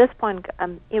revolution. At this point,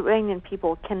 Iranian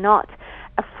people cannot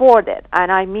afford it,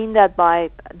 and I mean that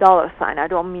by dollar sign. I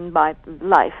don't mean by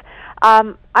life.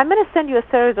 I'm going to send you a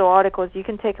series of articles. You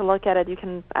can take a look at it. You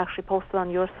can actually post it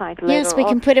on your site later. Yes, we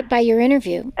can put it by your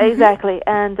interview. Exactly.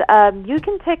 And you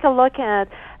can take a look at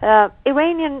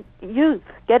Iranian youth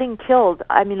getting killed.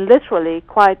 I mean,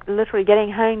 quite literally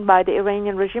getting hanged by the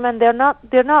Iranian regime, and they're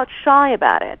not shy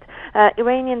about it.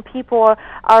 Iranian people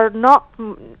are not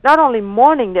only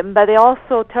mourning them, but they're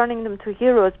also turning them to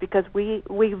heroes because we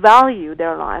value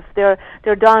their lives.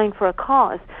 They're dying for a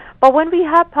cause. But when we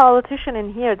have politicians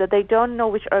in here that they don't know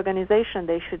which organization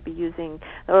they should be using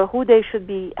or who they should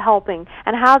be helping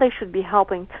and how they should be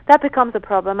helping, that becomes a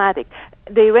problematic.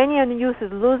 The Iranian youth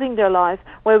is losing their lives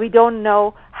where we don't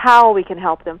know how we can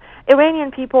help them. Iranian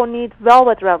people need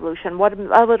velvet revolution. What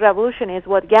velvet revolution is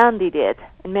what Gandhi did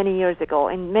many years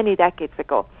ago, many decades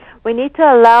ago. We need to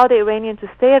allow the Iranian to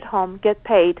stay at home, get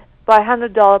paid by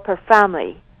 $100 per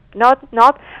family.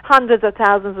 Not hundreds of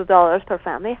thousands of dollars per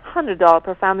family, $100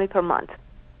 per family per month.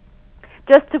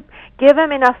 Just to give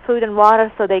them enough food and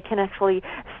water so they can actually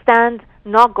stand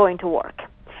not going to work.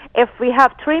 If we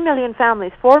have 3 million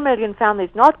families, 4 million families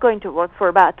not going to work for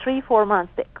about 3-4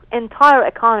 months, the entire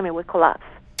economy would collapse.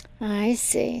 I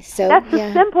see. So that's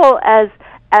as simple as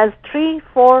 3,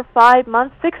 4, 5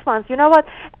 months, 6 months. You know what?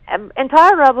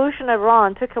 Entire revolution of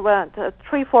Iran took about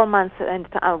 3-4 months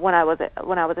when I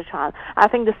was a child. I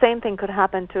think the same thing could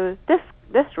happen to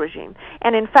this regime.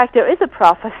 And in fact, there is a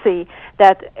prophecy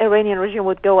that Iranian regime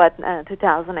would go at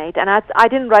 2008. And I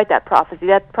didn't write that prophecy.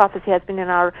 That prophecy has been in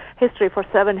our history for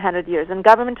 700 years. And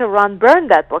government of Iran burned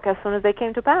that book as soon as they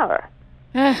came to power.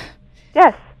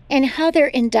 Yes. And how they're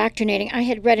indoctrinating. I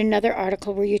had read another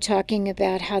article where you're talking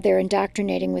about how they're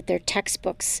indoctrinating with their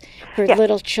textbooks for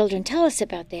little children. Tell us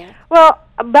about that. Well,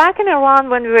 back in Iran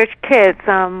when we were kids,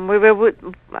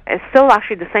 it's still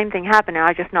actually the same thing happening.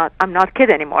 I'm not a kid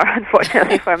anymore,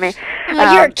 unfortunately for me.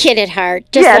 You're a kid at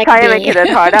heart, just yes, like I me. am a kid at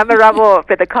heart. I'm a rebel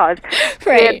with a cause.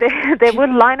 Right. They would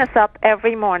line us up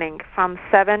every morning from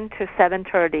 7 to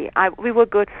 7:30. We would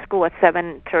go to school at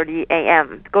 7:30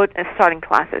 a.m. Starting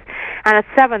classes, and at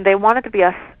 7 they wanted to be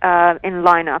us in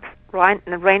lineups,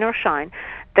 rain or shine.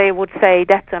 They would say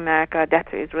death to America, death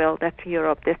to Israel, death to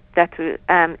Europe, death to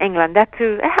England, death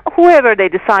to whoever they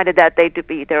decided that they to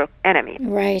be their enemy.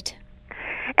 Right.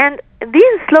 And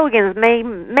these slogans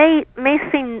may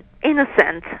seem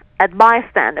innocent at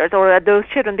bystanders or at those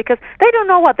children because they don't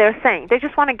know what they're saying. They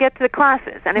just want to get to the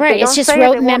classes, and if they don't it's just say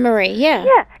rote memory. Yeah.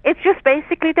 Yeah, it's just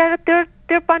basically they're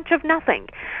a bunch of nothing.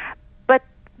 But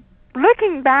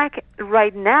looking back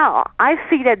right now, I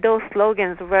see that those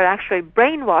slogans were actually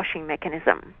brainwashing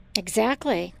mechanism.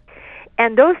 Exactly.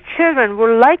 And those children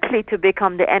were likely to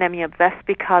become the enemy of West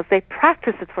because they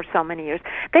practiced it for so many years.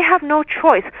 They have no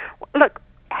choice. Look,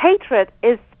 hatred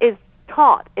is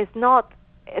taught. It's not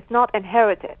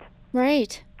inherited.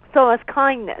 Right. So is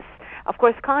kindness. Of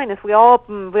course, kindness. We all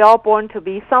born to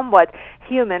be somewhat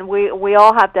human. We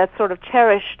all have that sort of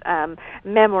cherished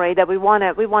memory that we want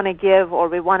to give, or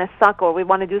we want to suck, or we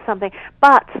want to do something.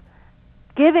 But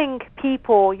giving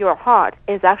people your heart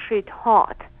is actually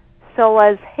taught. So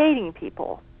as hating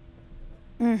people.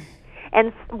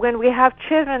 And when we have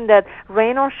children that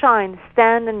rain or shine,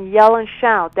 stand and yell and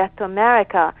shout death to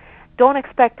America, don't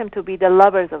expect them to be the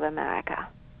lovers of America.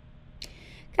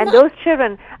 And those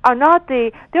children are not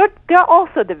they're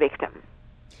also the victim.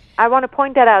 I want to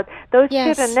point that out. Those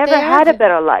children never had a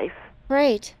better life.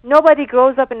 Right. Nobody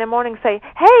grows up in the morning and say,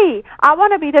 hey, I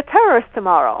want to be the terrorist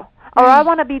tomorrow. Or I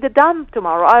want to be the dumb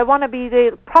tomorrow. Or I want to be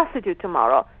the prostitute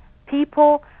tomorrow.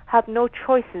 People have no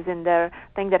choices in their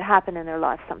thing that happen in their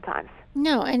lives sometimes.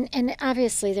 No, and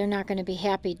obviously they're not going to be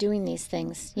happy doing these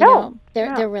things. No,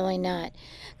 they're really not.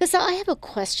 Because I have a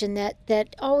question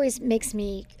that always makes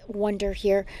me wonder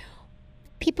here.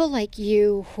 People like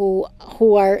you who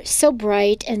are so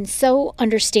bright and so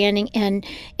understanding, and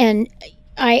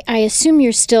I assume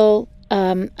you're still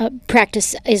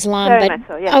practice Islam, Very but much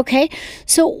so, yeah. okay.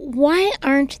 So why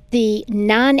aren't the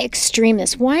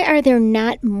non-extremists? Why are there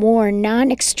not more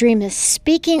non-extremists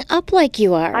speaking up like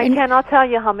you are? I cannot tell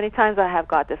you how many times I have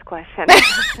got this question.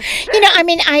 I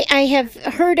mean, I have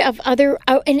heard of other,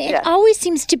 and it always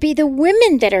seems to be the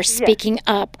women that are speaking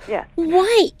up. Yes.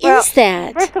 Why is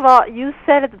that? First of all, you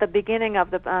said at the beginning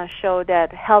of the show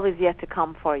that hell is yet to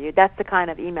come for you. That's the kind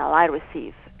of email I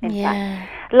receive. In fact,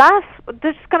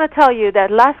 just going to tell you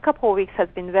that last couple of weeks has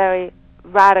been very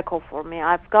radical for me.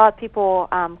 I've got people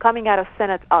coming out of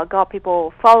Senate. I got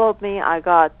people followed me. I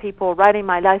got people writing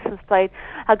my license plate.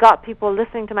 I got people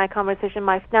listening to my conversation.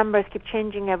 My numbers keep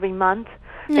changing every month,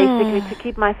 basically to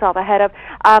keep myself ahead of.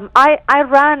 I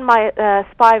ran my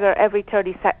Spyware every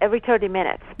 30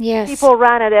 minutes. Yes. People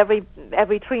ran it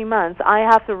every 3 months. I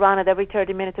have to run it every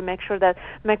 30 minutes to make sure that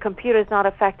my computer is not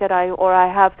affected. I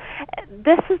have.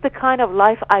 This is the kind of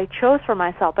life I chose for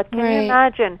myself. But can you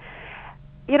imagine?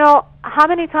 How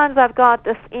many times I've got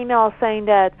this email saying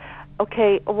that,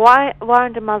 okay, why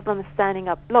aren't the Muslims standing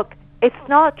up? Look, it's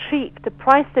not cheap. The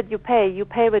price that you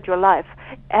pay with your life.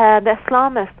 The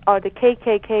Islamists are the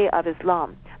KKK of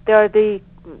Islam. They're the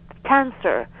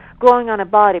cancer growing on a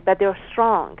body, but they're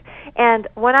strong. And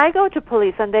when I go to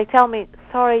police and they tell me,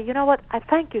 sorry, you know what, I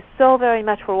thank you so very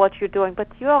much for what you're doing, but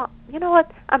you know what,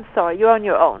 I'm sorry, you're on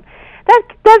your own. That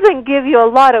doesn't give you a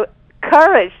lot of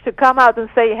courage to come out and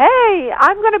say, hey,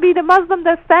 I'm going to be the Muslim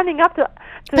that's standing up to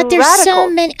But there's radicals. so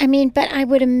many, but I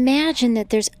would imagine that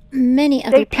there's many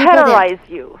other people They terrorize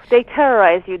you. They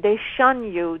terrorize you. They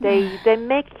shun you. They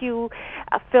make you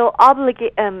feel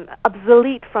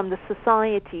obsolete from the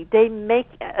society. They make,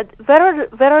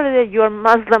 whether you're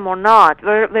Muslim or not,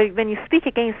 when you speak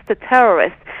against the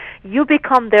terrorists, you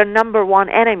become their number one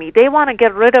enemy. They want to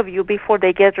get rid of you before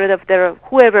they get rid of their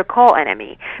whoever call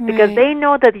enemy, because they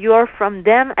know that you are from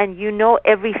them and you know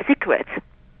every secret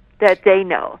that they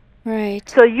know. Right.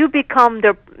 So you become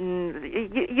the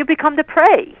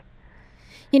prey.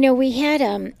 We had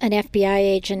an FBI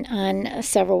agent on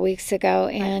several weeks ago,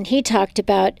 and he talked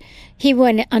about he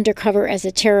went undercover as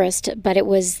a terrorist, but it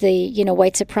was the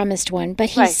white supremacist one.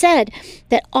 But he said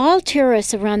that all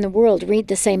terrorists around the world read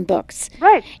the same books,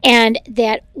 right? And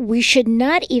that we should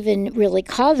not even really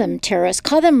call them terrorists,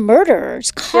 call them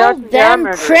murderers, call them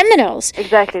criminals,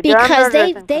 exactly, because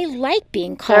they like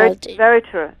being called. Very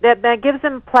true. That gives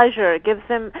them pleasure. Gives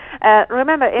them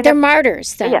remember. They're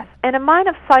martyrs. Then. Yes, in a mind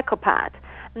of psychopath.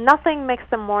 Nothing makes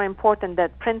them more important than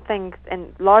printing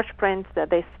in large prints that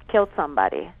they killed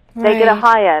somebody. Right. They get a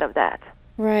high out of that.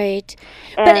 Right.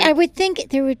 But I would think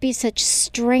there would be such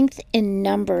strength in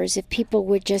numbers if people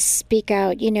would just speak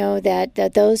out,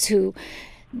 that those who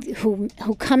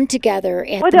come together.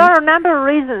 There are a number of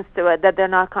reasons to it that they're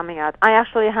not coming out. I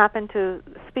actually happen to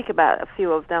speak about a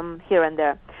few of them here and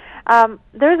there.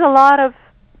 There's a lot of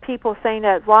people saying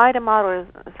that why the modern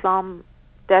Islam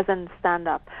doesn't stand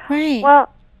up. Right. Well,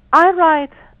 I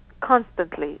write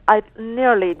constantly.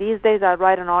 These days I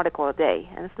write an article a day,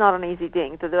 and it's not an easy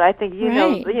thing to do. I think you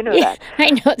know that. I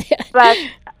know that.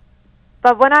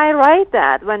 But when I write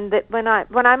that, when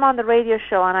I'm on the radio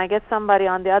show and I get somebody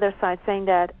on the other side saying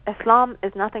that Islam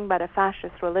is nothing but a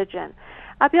fascist religion,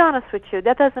 I'll be honest with you,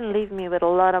 that doesn't leave me with a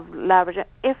lot of leverage.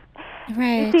 You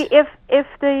see, if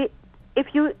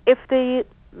the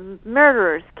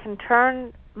murderers can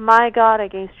turn my God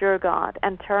against your God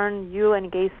and turn you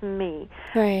against me,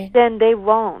 then they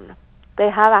won. They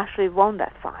have actually won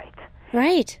that fight.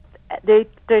 Right. They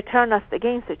turn us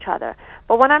against each other.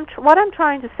 But what I'm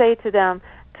trying to say to them,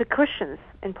 to Christians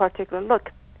in particular,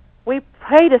 look, we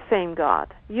pray the same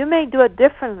God. You may do it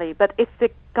differently, but it's the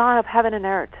God of heaven and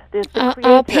earth.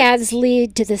 All paths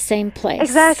lead to the same place.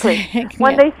 Exactly.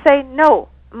 When they say, no,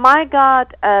 my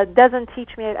God doesn't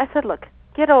teach me, I said, look,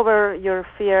 get over your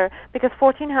fear, because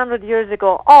 1,400 years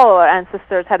ago, all our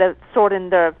ancestors had a sword in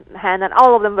their hand, and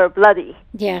all of them were bloody.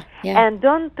 Yeah. And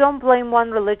don't blame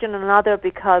one religion or another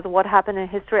because what happened in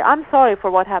history. I'm sorry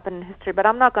for what happened in history, but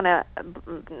I'm not gonna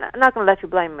let you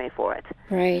blame me for it.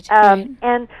 Right.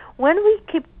 And when we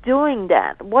keep doing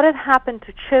that, what had happened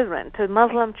to children, to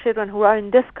Muslim children who are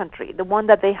in this country, the one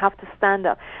that they have to stand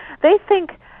up? They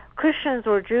think Christians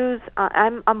or Jews. I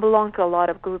belong to a lot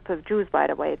of group of Jews, by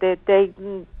the way. They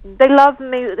love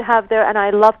me to have there, and I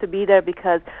love to be there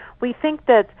because we think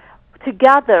that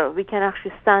together we can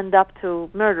actually stand up to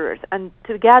murderers, and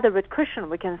together with Christian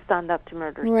we can stand up to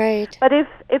murderers. Right. But if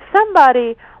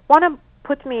somebody want to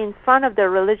put me in front of their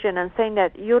religion and saying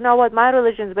that, you know what, my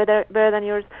religion is better than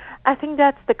yours, I think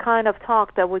that's the kind of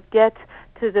talk that would get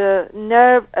to the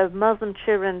nerve of Muslim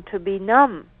children to be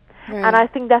numb. Right. And I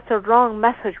think that's a wrong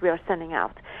message we are sending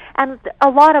out. And a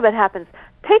lot of it happens.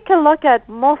 Take a look at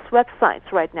most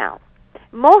websites right now.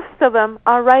 Most of them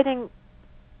are writing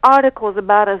articles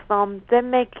about Islam that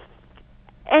make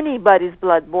anybody's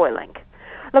blood boiling.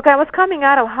 Look, I was coming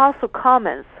out of House of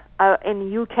Commons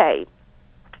in UK,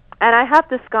 and I have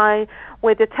this guy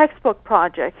with a textbook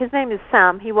project. His name is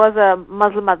Sam. He was a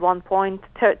Muslim at one point,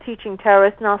 teaching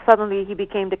terrorists. Now suddenly he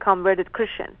became the converted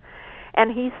Christian.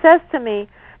 And he says to me,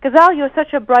 Ghazal, you're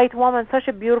such a bright woman, such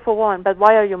a beautiful woman, but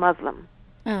why are you Muslim?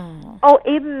 Oh,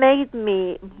 it made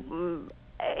me,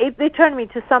 it turned me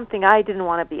to something I didn't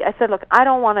want to be. I said, look, I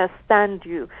don't want to stand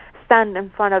in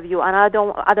front of you, and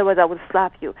otherwise I would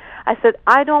slap you. I said,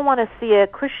 I don't want to see a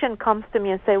Christian comes to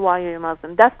me and say, why are you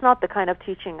Muslim? That's not the kind of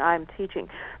teaching I'm teaching.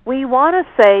 We want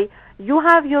to say, you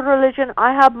have your religion,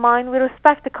 I have mine, we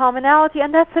respect the commonality,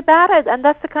 and that's about it, and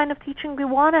that's the kind of teaching we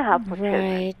want to have for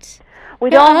children. Right.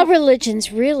 All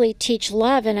religions really teach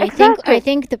love, and I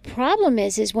think the problem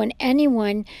is when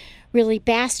anyone really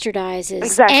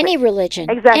bastardizes any religion.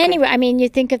 Exactly. I mean, you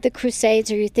think of the Crusades,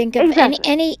 or you think of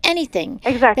anything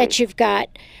that you've got.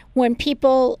 When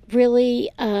people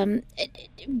really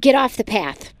get off the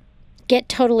path, get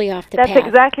totally off the path. That's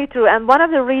exactly true. And one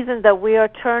of the reasons that we are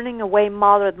turning away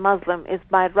moderate Muslim is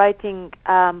by writing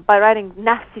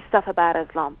nasty stuff about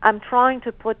Islam. I'm trying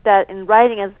to put that in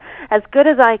writing as good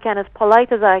as I can, as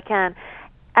polite as I can,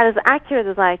 and as accurate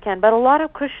as I can. But a lot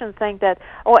of Christians think that,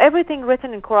 everything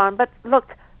written in Quran. But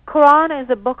look, Quran is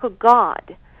a book of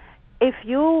God. If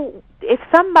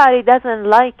somebody doesn't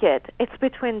like it, it's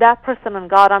between that person and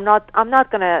God. I'm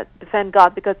not going to defend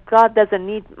God, because God doesn't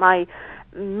need my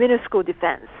minuscule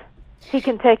defense. He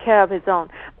can take care of his own.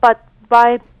 But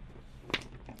by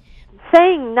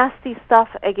saying nasty stuff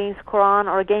against Quran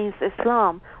or against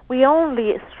Islam, we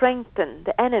only strengthen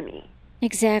the enemy.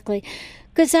 Exactly.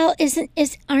 Ghazal,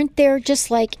 aren't there,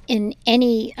 just like in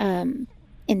any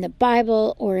in the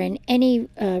Bible or in any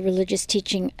religious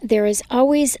teaching, there is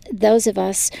always those of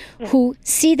us who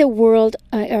see the world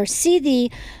or see the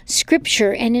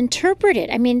scripture and interpret it.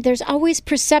 I mean, there's always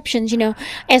perceptions.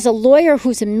 As a lawyer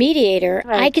who's a mediator,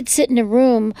 I could sit in a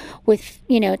room with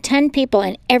 10 people,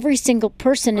 and every single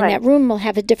person in that room will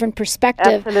have a different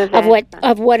perspective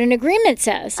of what an agreement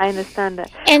says. I understand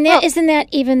that. And isn't that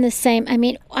even the same? I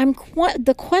mean,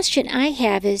 the question I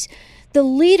have is the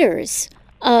leaders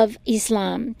of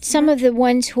Islam, some of the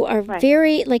ones who are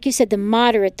very, like you said, the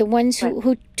moderate, the ones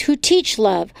who teach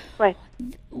love. Right.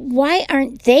 Why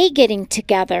aren't they getting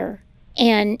together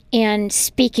and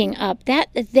speaking up? That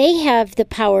they have the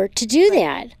power to do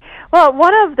that. Well,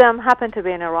 one of them happened to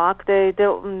be in Iraq. The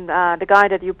guy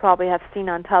that you probably have seen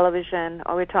on television,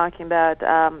 or we're talking about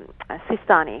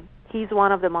Sistani. He's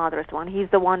one of the moderate one. He's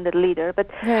the one, the leader. But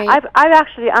I've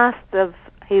actually asked of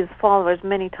his followers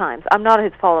many times. I'm not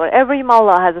his follower. Every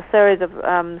mullah has a series of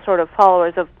sort of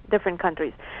followers of different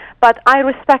countries. But I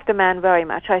respect the man very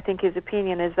much. I think his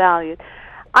opinion is valued.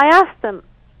 I asked him,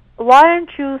 why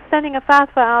aren't you sending a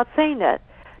fatwa out saying that?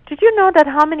 Did you know that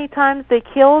how many times they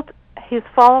killed his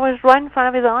followers right in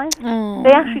front of his eyes?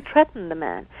 They actually threatened the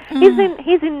man. He's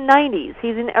in 90s.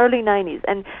 He's in early 90s,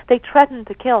 and they threatened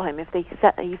to kill him if he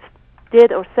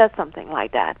did or said something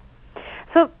like that.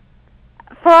 So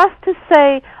for us to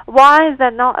say, why is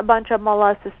there not a bunch of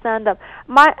mullahs to stand up?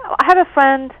 I have a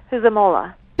friend who's a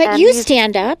mullah. But you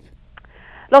stand up.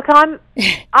 Look, I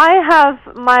have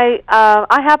my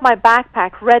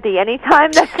backpack ready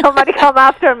anytime that somebody come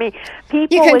after me. You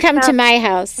can come to my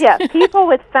house. Yeah, people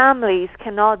with families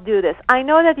cannot do this. I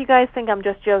know that you guys think I'm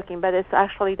just joking, but it's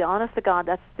actually the honest to God.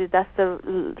 That's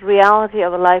the reality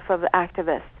of a life of an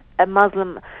activist, a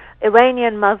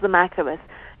Iranian Muslim activist.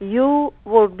 You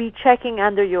will be checking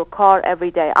under your car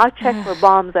every day. I check for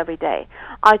bombs every day.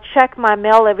 I check my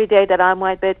mail every day that I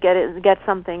might get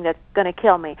something that's going to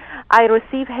kill me. I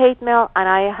receive hate mail,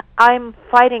 and I'm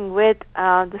fighting with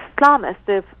the Islamists,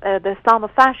 the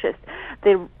Islamofascists,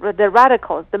 the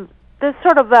radicals, the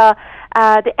sort of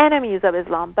the enemies of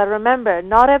Islam. But remember,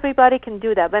 not everybody can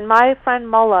do that. When my friend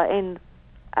Mullah in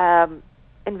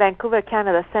Vancouver,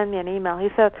 Canada, sent me an email, he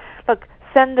said, "Look,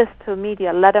 send this to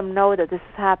media, let them know that this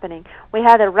is happening." We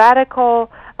had a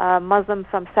radical Muslim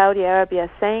from Saudi Arabia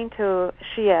saying to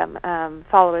Shia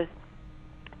followers,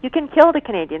 "You can kill the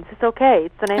Canadians, it's okay,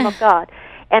 it's the name of God."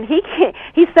 And he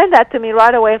sent that to me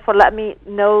right away for let me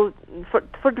know,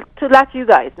 to let you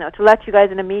guys know, to let you guys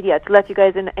in the media, to let you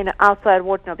guys in the outside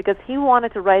world know, because he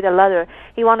wanted to write a letter.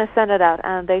 He wanted to send it out,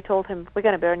 and they told him, we're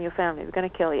going to burn your family. We're going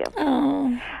to kill you.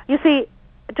 Oh. You see,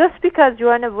 just because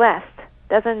you're in the West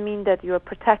doesn't mean that you're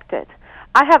protected.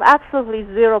 I have absolutely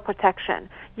zero protection.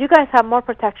 You guys have more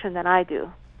protection than I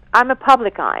do. I'm a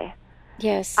public eye.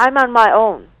 Yes. I'm on my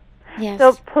own. Yes.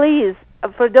 So please,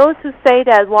 for those who say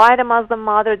that why the Muslim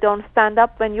mother don't stand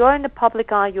up, when you're in the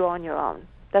public eye, you're on your own.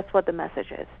 That's what the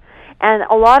message is. And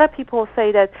a lot of people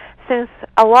say that since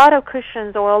a lot of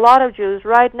Christians or a lot of Jews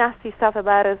write nasty stuff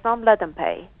about Islam, let them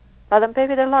pay. Let them pay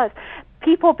with their lives.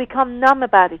 People become numb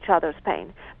about each other's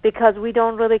pain because we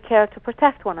don't really care to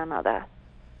protect one another.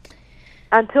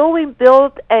 Until we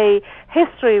build a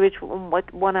history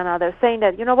with one another, saying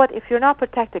that, you know what, if you're not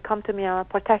protected, come to me and I'll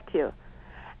protect you.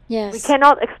 Yes. We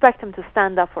cannot expect them to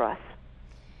stand up for us.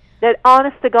 That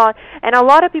honest to God, and a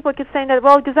lot of people keep saying that,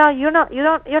 well, Giselle, you're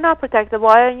not protected.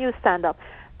 Why don't you stand up?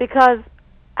 Because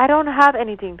I don't have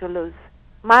anything to lose.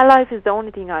 My life is the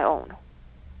only thing I own.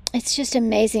 It's just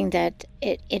amazing that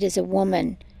it is a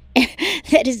woman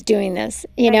that is doing this.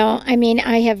 You know, I mean,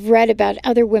 I have read about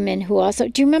other women who also.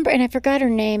 Do you remember? And I forgot her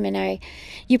name, and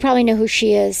you probably know who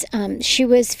she is. She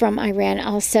was from Iran,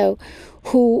 also,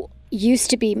 who used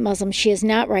to be Muslim. She is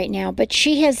not right now, but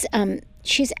she has.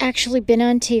 She's actually been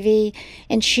on TV,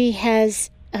 and she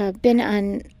has been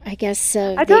on, I guess...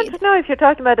 I don't know if you're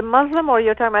talking about a Muslim or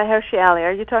you're talking about Hershey Ali.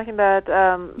 Are you talking about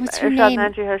Irshad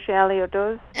Manji, Hershey Ali, or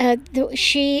those?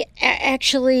 She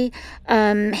actually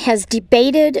has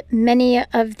debated many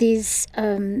of these,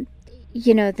 the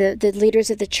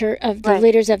leaders of the church, of the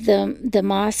leaders of the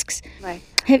mosques. Right.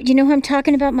 You know who I'm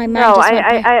talking about? My mind no, just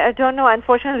I don't know.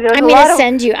 Unfortunately, there's I'm going to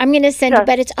send you. I'm going to send you,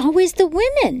 but it's always the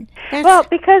women. Well,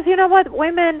 because you know what,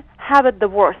 women have it the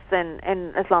worst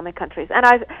in Islamic countries, and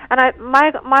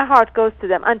my heart goes to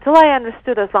them. Until I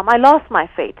understood Islam, I lost my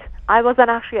faith. I was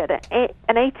actually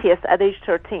an atheist at age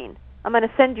 13. I'm going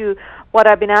to send you what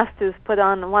I've been asked to put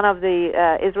on one of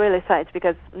the Israeli sites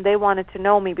because they wanted to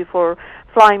know me before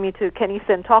flying me to Kenisa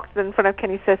and talk to them in front of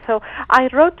Kenisa. So I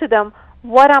wrote to them,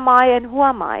 what am I and who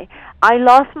am I? I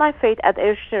lost my faith at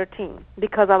age 13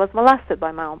 because I was molested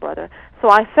by my own brother. So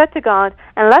I said to God,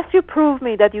 unless you prove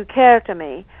me that you care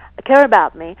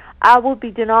about me, I will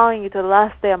be denying you to the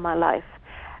last day of my life.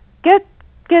 Get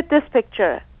this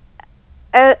picture.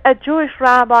 A Jewish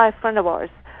rabbi friend of ours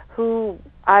who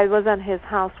I was in his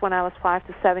house when I was 5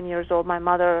 to 7 years old. My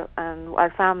mother and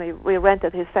our family, we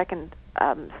rented his second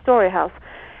story house.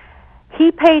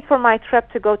 He paid for my trip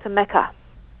to go to Mecca.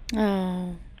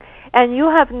 Oh. And you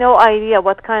have no idea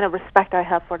what kind of respect I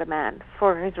have for the man,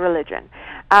 for his religion.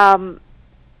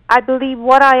 I believe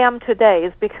what I am today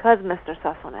is because Mr.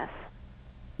 Sassoon is.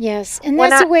 Yes, and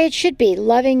that's the way it should be,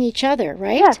 loving each other,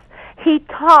 right? Yes. He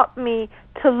taught me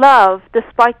to love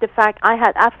despite the fact I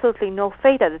had absolutely no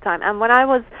faith at the time. And when I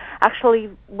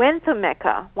went to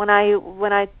Mecca, when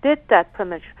I did that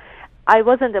pilgrimage, I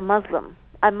wasn't a Muslim.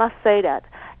 I must say that.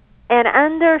 And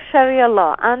under Sharia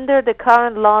law, under the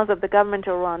current laws of the government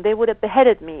of Iran, they would have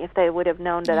beheaded me if they would have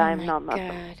known that I am not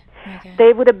Muslim. God.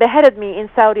 They would have beheaded me in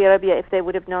Saudi Arabia if they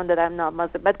would have known that I'm not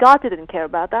Muslim. But God didn't care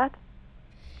about that.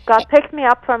 God picked me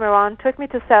up from Iran, took me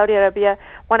to Saudi Arabia.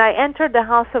 When I entered the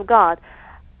house of God,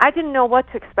 I didn't know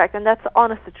what to expect, and that's the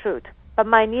honest truth. But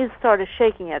my knees started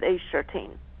shaking at age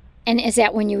 13. And is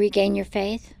that when you regain your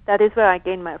faith? That is where I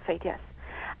gained my faith, yes.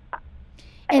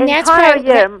 And that's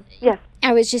why... Yes.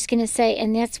 I was just going to say,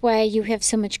 and that's why you have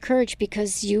so much courage,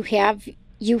 because you have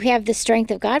the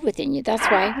strength of God within you. That's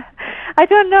why. I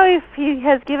don't know if He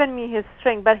has given me His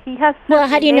strength, but He has. Well,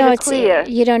 how do you know it's clear?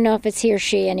 You don't know if it's he or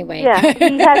she anyway. Yeah,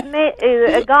 He has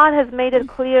made. God has made it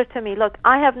clear to me. Look,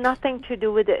 I have nothing to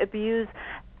do with the abuse.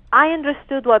 I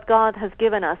understood what God has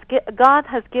given us. God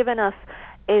has given us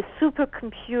a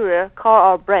supercomputer called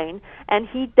our brain, and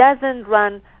He doesn't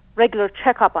run regular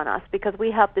checkup on us because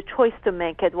we have the choice to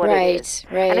make it what it is.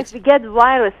 Right. And if we get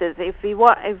viruses, if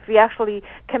we actually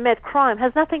commit crime,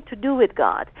 has nothing to do with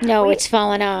God. No, it's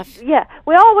fallen off. Yeah,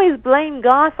 we always blame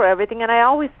God for everything, and I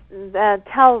always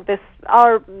tell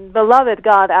our beloved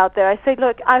God out there. I say,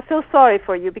 look, I feel sorry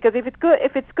for you because if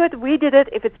it's good, we did it.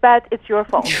 If it's bad, it's your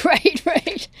fault.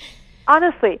 Right.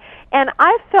 Honestly, and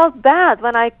I felt bad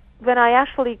when I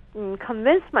actually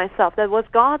convinced myself that it was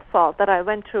God's fault that I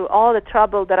went through all the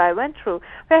trouble that I went through,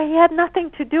 where He had nothing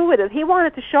to do with it. He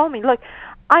wanted to show me, look,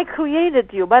 I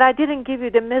created you, but I didn't give you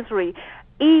the misery.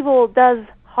 Evil does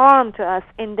harm to us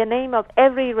in the name of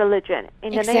every religion,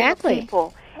 in the name of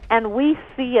people, and we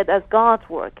see it as God's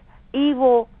work.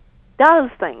 Evil does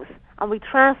things, and we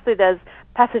translate it as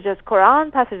passage of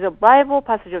Quran, passage of Bible,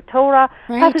 passage of Torah,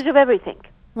 passage of everything.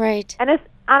 Right. And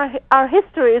our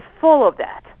history is full of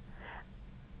that.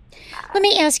 Let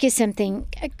me ask you something.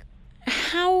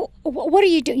 What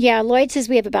are you doing? Yeah, Lloyd says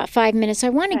we have about 5 minutes. So I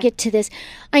want to get to this.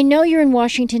 I know you're in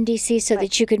Washington, D.C., so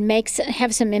that you could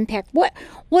have some impact.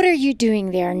 What are you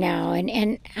doing there now?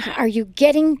 And are you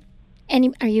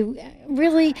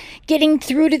really getting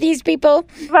through to these people?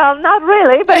 Well, not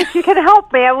really, but if you can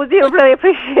help me, I would really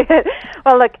appreciate it.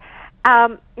 Well, look,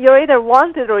 you're either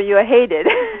wanted or you're hated.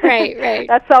 Right.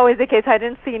 That's always the case. I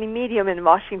didn't see any medium in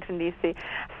Washington, D.C.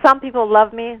 Some people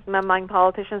love me, among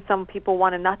politicians. Some people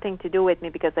wanted nothing to do with me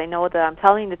because they know that I'm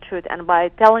telling the truth, and by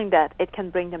telling that, it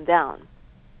can bring them down.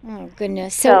 Oh,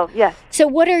 goodness. Yes. So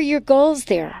what are your goals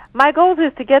there? My goals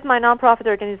is to get my nonprofit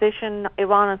organization,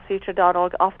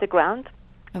 IranAsFuture.org, off the ground.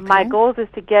 Okay. My goal is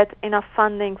to get enough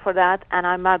funding for that, and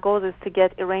my goal is to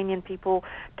get Iranian people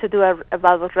to do a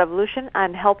revolution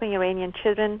and helping Iranian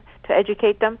children to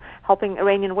educate them, helping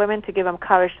Iranian women to give them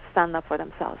courage to stand up for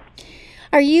themselves.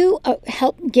 Are you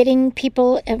getting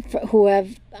people who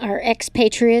are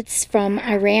expatriates from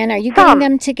Iran? Are you getting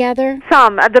them together?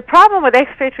 Some. The problem with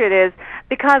expatriate is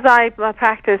because I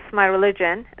practice my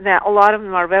religion, that a lot of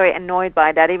them are very annoyed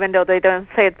by that. Even though they don't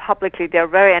say it publicly, they're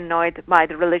very annoyed by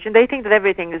the religion. They think that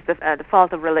everything is the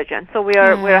fault of religion. So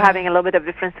we're having a little bit of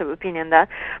difference of opinion that.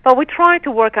 But we try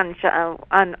to work on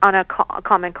a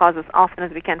common cause as often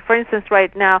as we can. For instance,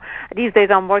 right now, these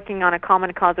days, I'm working on a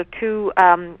common cause of two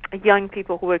young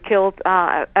people who were killed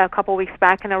a couple weeks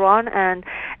back in Iran, and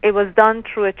it was done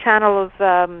through a channel of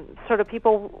sort of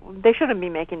people. They shouldn't be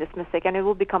making this mistake, and it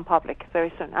will become public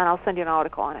very soon, and I'll send you an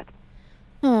article on it.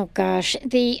 Oh gosh,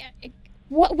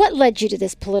 what led you to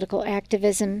this political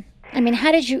activism? I mean,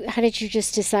 how did you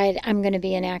just decide I'm going to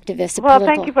be an activist? Well,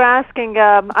 thank you for asking.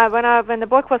 When the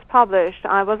book was published,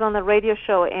 I was on a radio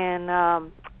show in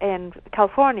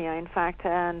California, in fact,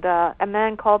 and a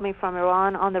man called me from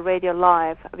Iran on the radio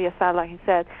live via satellite. He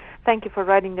said, "Thank you for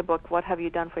writing the book. What have you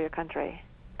done for your country?"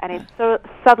 And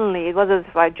suddenly, it was as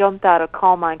if I jumped out of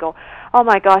coma and go, "Oh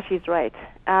my gosh, he's right."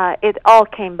 It all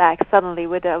came back suddenly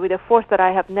with a force that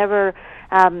I have never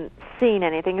seen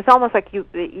anything. It's almost like you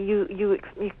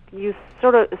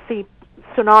sort of see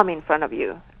tsunami in front of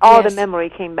you. All the memory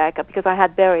came back up because I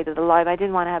had buried it alive. I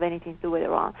didn't want to have anything to do with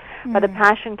Iran, but the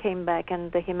passion came back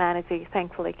and the humanity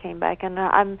thankfully came back. And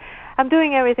I'm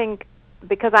doing everything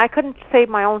because I couldn't save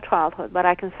my own childhood, but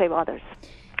I can save others.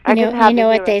 You know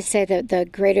what they say, the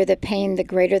greater the pain, the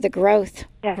greater the growth.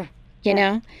 Yes. You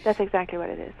know? That's exactly what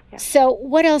it is. Yeah. So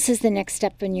what else is the next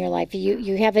step in your life?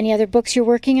 You have any other books you're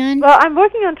working on? Well, I'm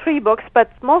working on 3 books, but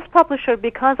most publishers,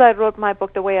 because I wrote my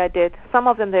book the way I did, some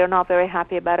of them, they're not very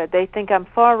happy about it. They think I'm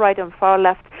far right and far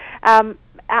left.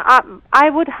 I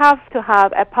would have to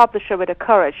have a publisher with the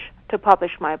courage to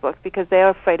publish my book because they are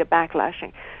afraid of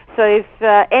backlashing. So if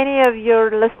any of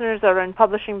your listeners are in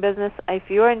publishing business, if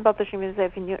you're in publishing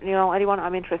business, if you know anyone,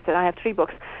 I'm interested. I have 3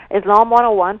 books: Islam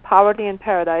 101, Poverty in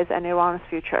Paradise, and Iran's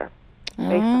Future.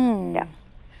 Oh.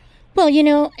 Well,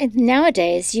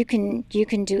 nowadays you can do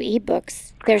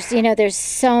ebooks. There's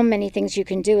so many things you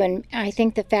can do, and I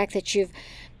think the fact that you've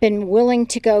been willing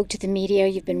to go to the media,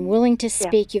 you've been willing to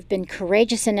speak, you've been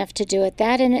courageous enough to do it,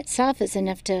 that in itself is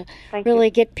enough to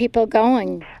really get people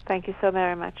going. Thank you so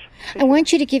very much. I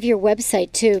want you to give your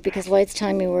website, too, because Lloyd's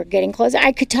telling me we're getting close.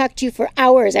 I could talk to you for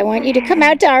hours. I want you to come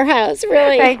out to our house,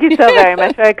 really. Thank you so very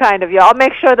much. Very kind of you. I'll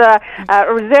make sure to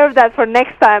reserve that for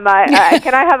next time.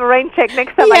 Can I have a rain check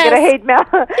next time I get a hate mail?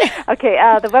 Okay,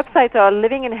 the websites are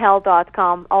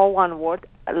livinginhell.com, all one word.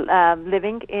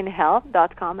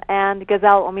 livinginhell.com and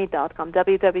GhazelOmid.com,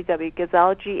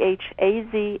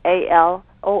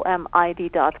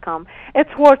 www.GhazelOmid.com.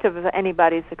 It's worth of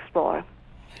anybody's explore.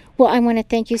 Well, I want to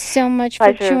thank you so much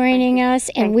for joining us,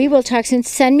 and we will talk soon.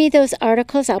 Send me those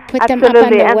articles. I'll put them up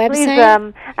on the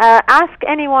website. Please ask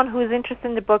anyone who is interested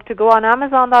in the book to go on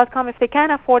Amazon.com. If they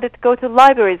can't afford it, go to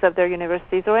libraries of their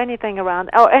universities or anything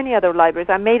around, or any other libraries.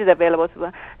 I made it available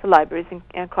to libraries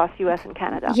across U.S. and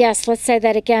Canada. Yes, let's say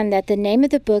that again, that the name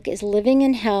of the book is Living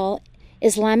in Hell,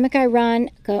 Islamic Iran,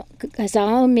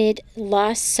 Ghazal Omid,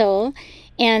 Lost Soul.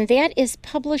 And that is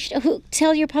published,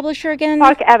 tell your publisher again?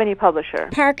 Park Avenue Publisher.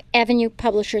 Park Avenue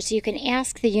Publisher. So you can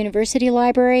ask the university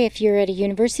library if you're at a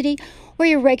university, or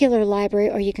your regular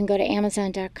library, or you can go to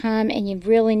Amazon.com, and you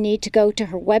really need to go to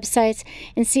her websites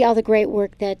and see all the great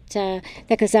work that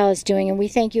Ghazal is doing. And we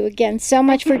thank you again so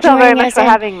much for joining us. Thank you so very much for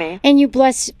having me. And you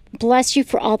bless you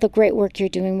for all the great work you're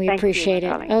doing. We appreciate it.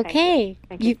 Darling. Okay.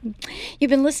 You've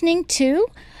been listening to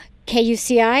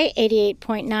KUCI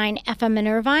 88.9 FM in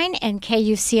Irvine and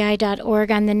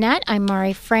KUCI.org on the net. I'm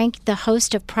Mari Frank, the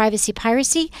host of Privacy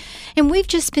Piracy, and we've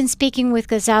just been speaking with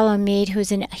Ghazala Hamid,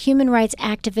 who's a human rights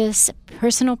activist,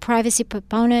 personal privacy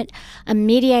proponent, a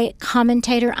media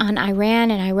commentator on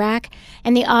Iran and Iraq,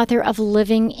 and the author of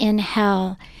Living in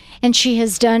Hell. And she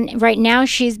has done, right now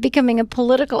she's becoming a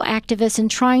political activist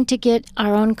and trying to get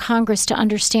our own Congress to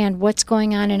understand what's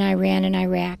going on in Iran and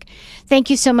Iraq. Thank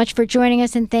you so much for joining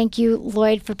us, and thank you,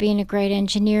 Lloyd, for being a great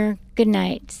engineer. Good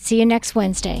night. See you next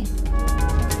Wednesday.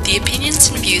 The opinions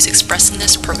and views expressed in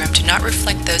this program do not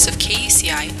reflect those of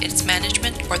KUCI, its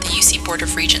management, or the UC Board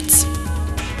of Regents.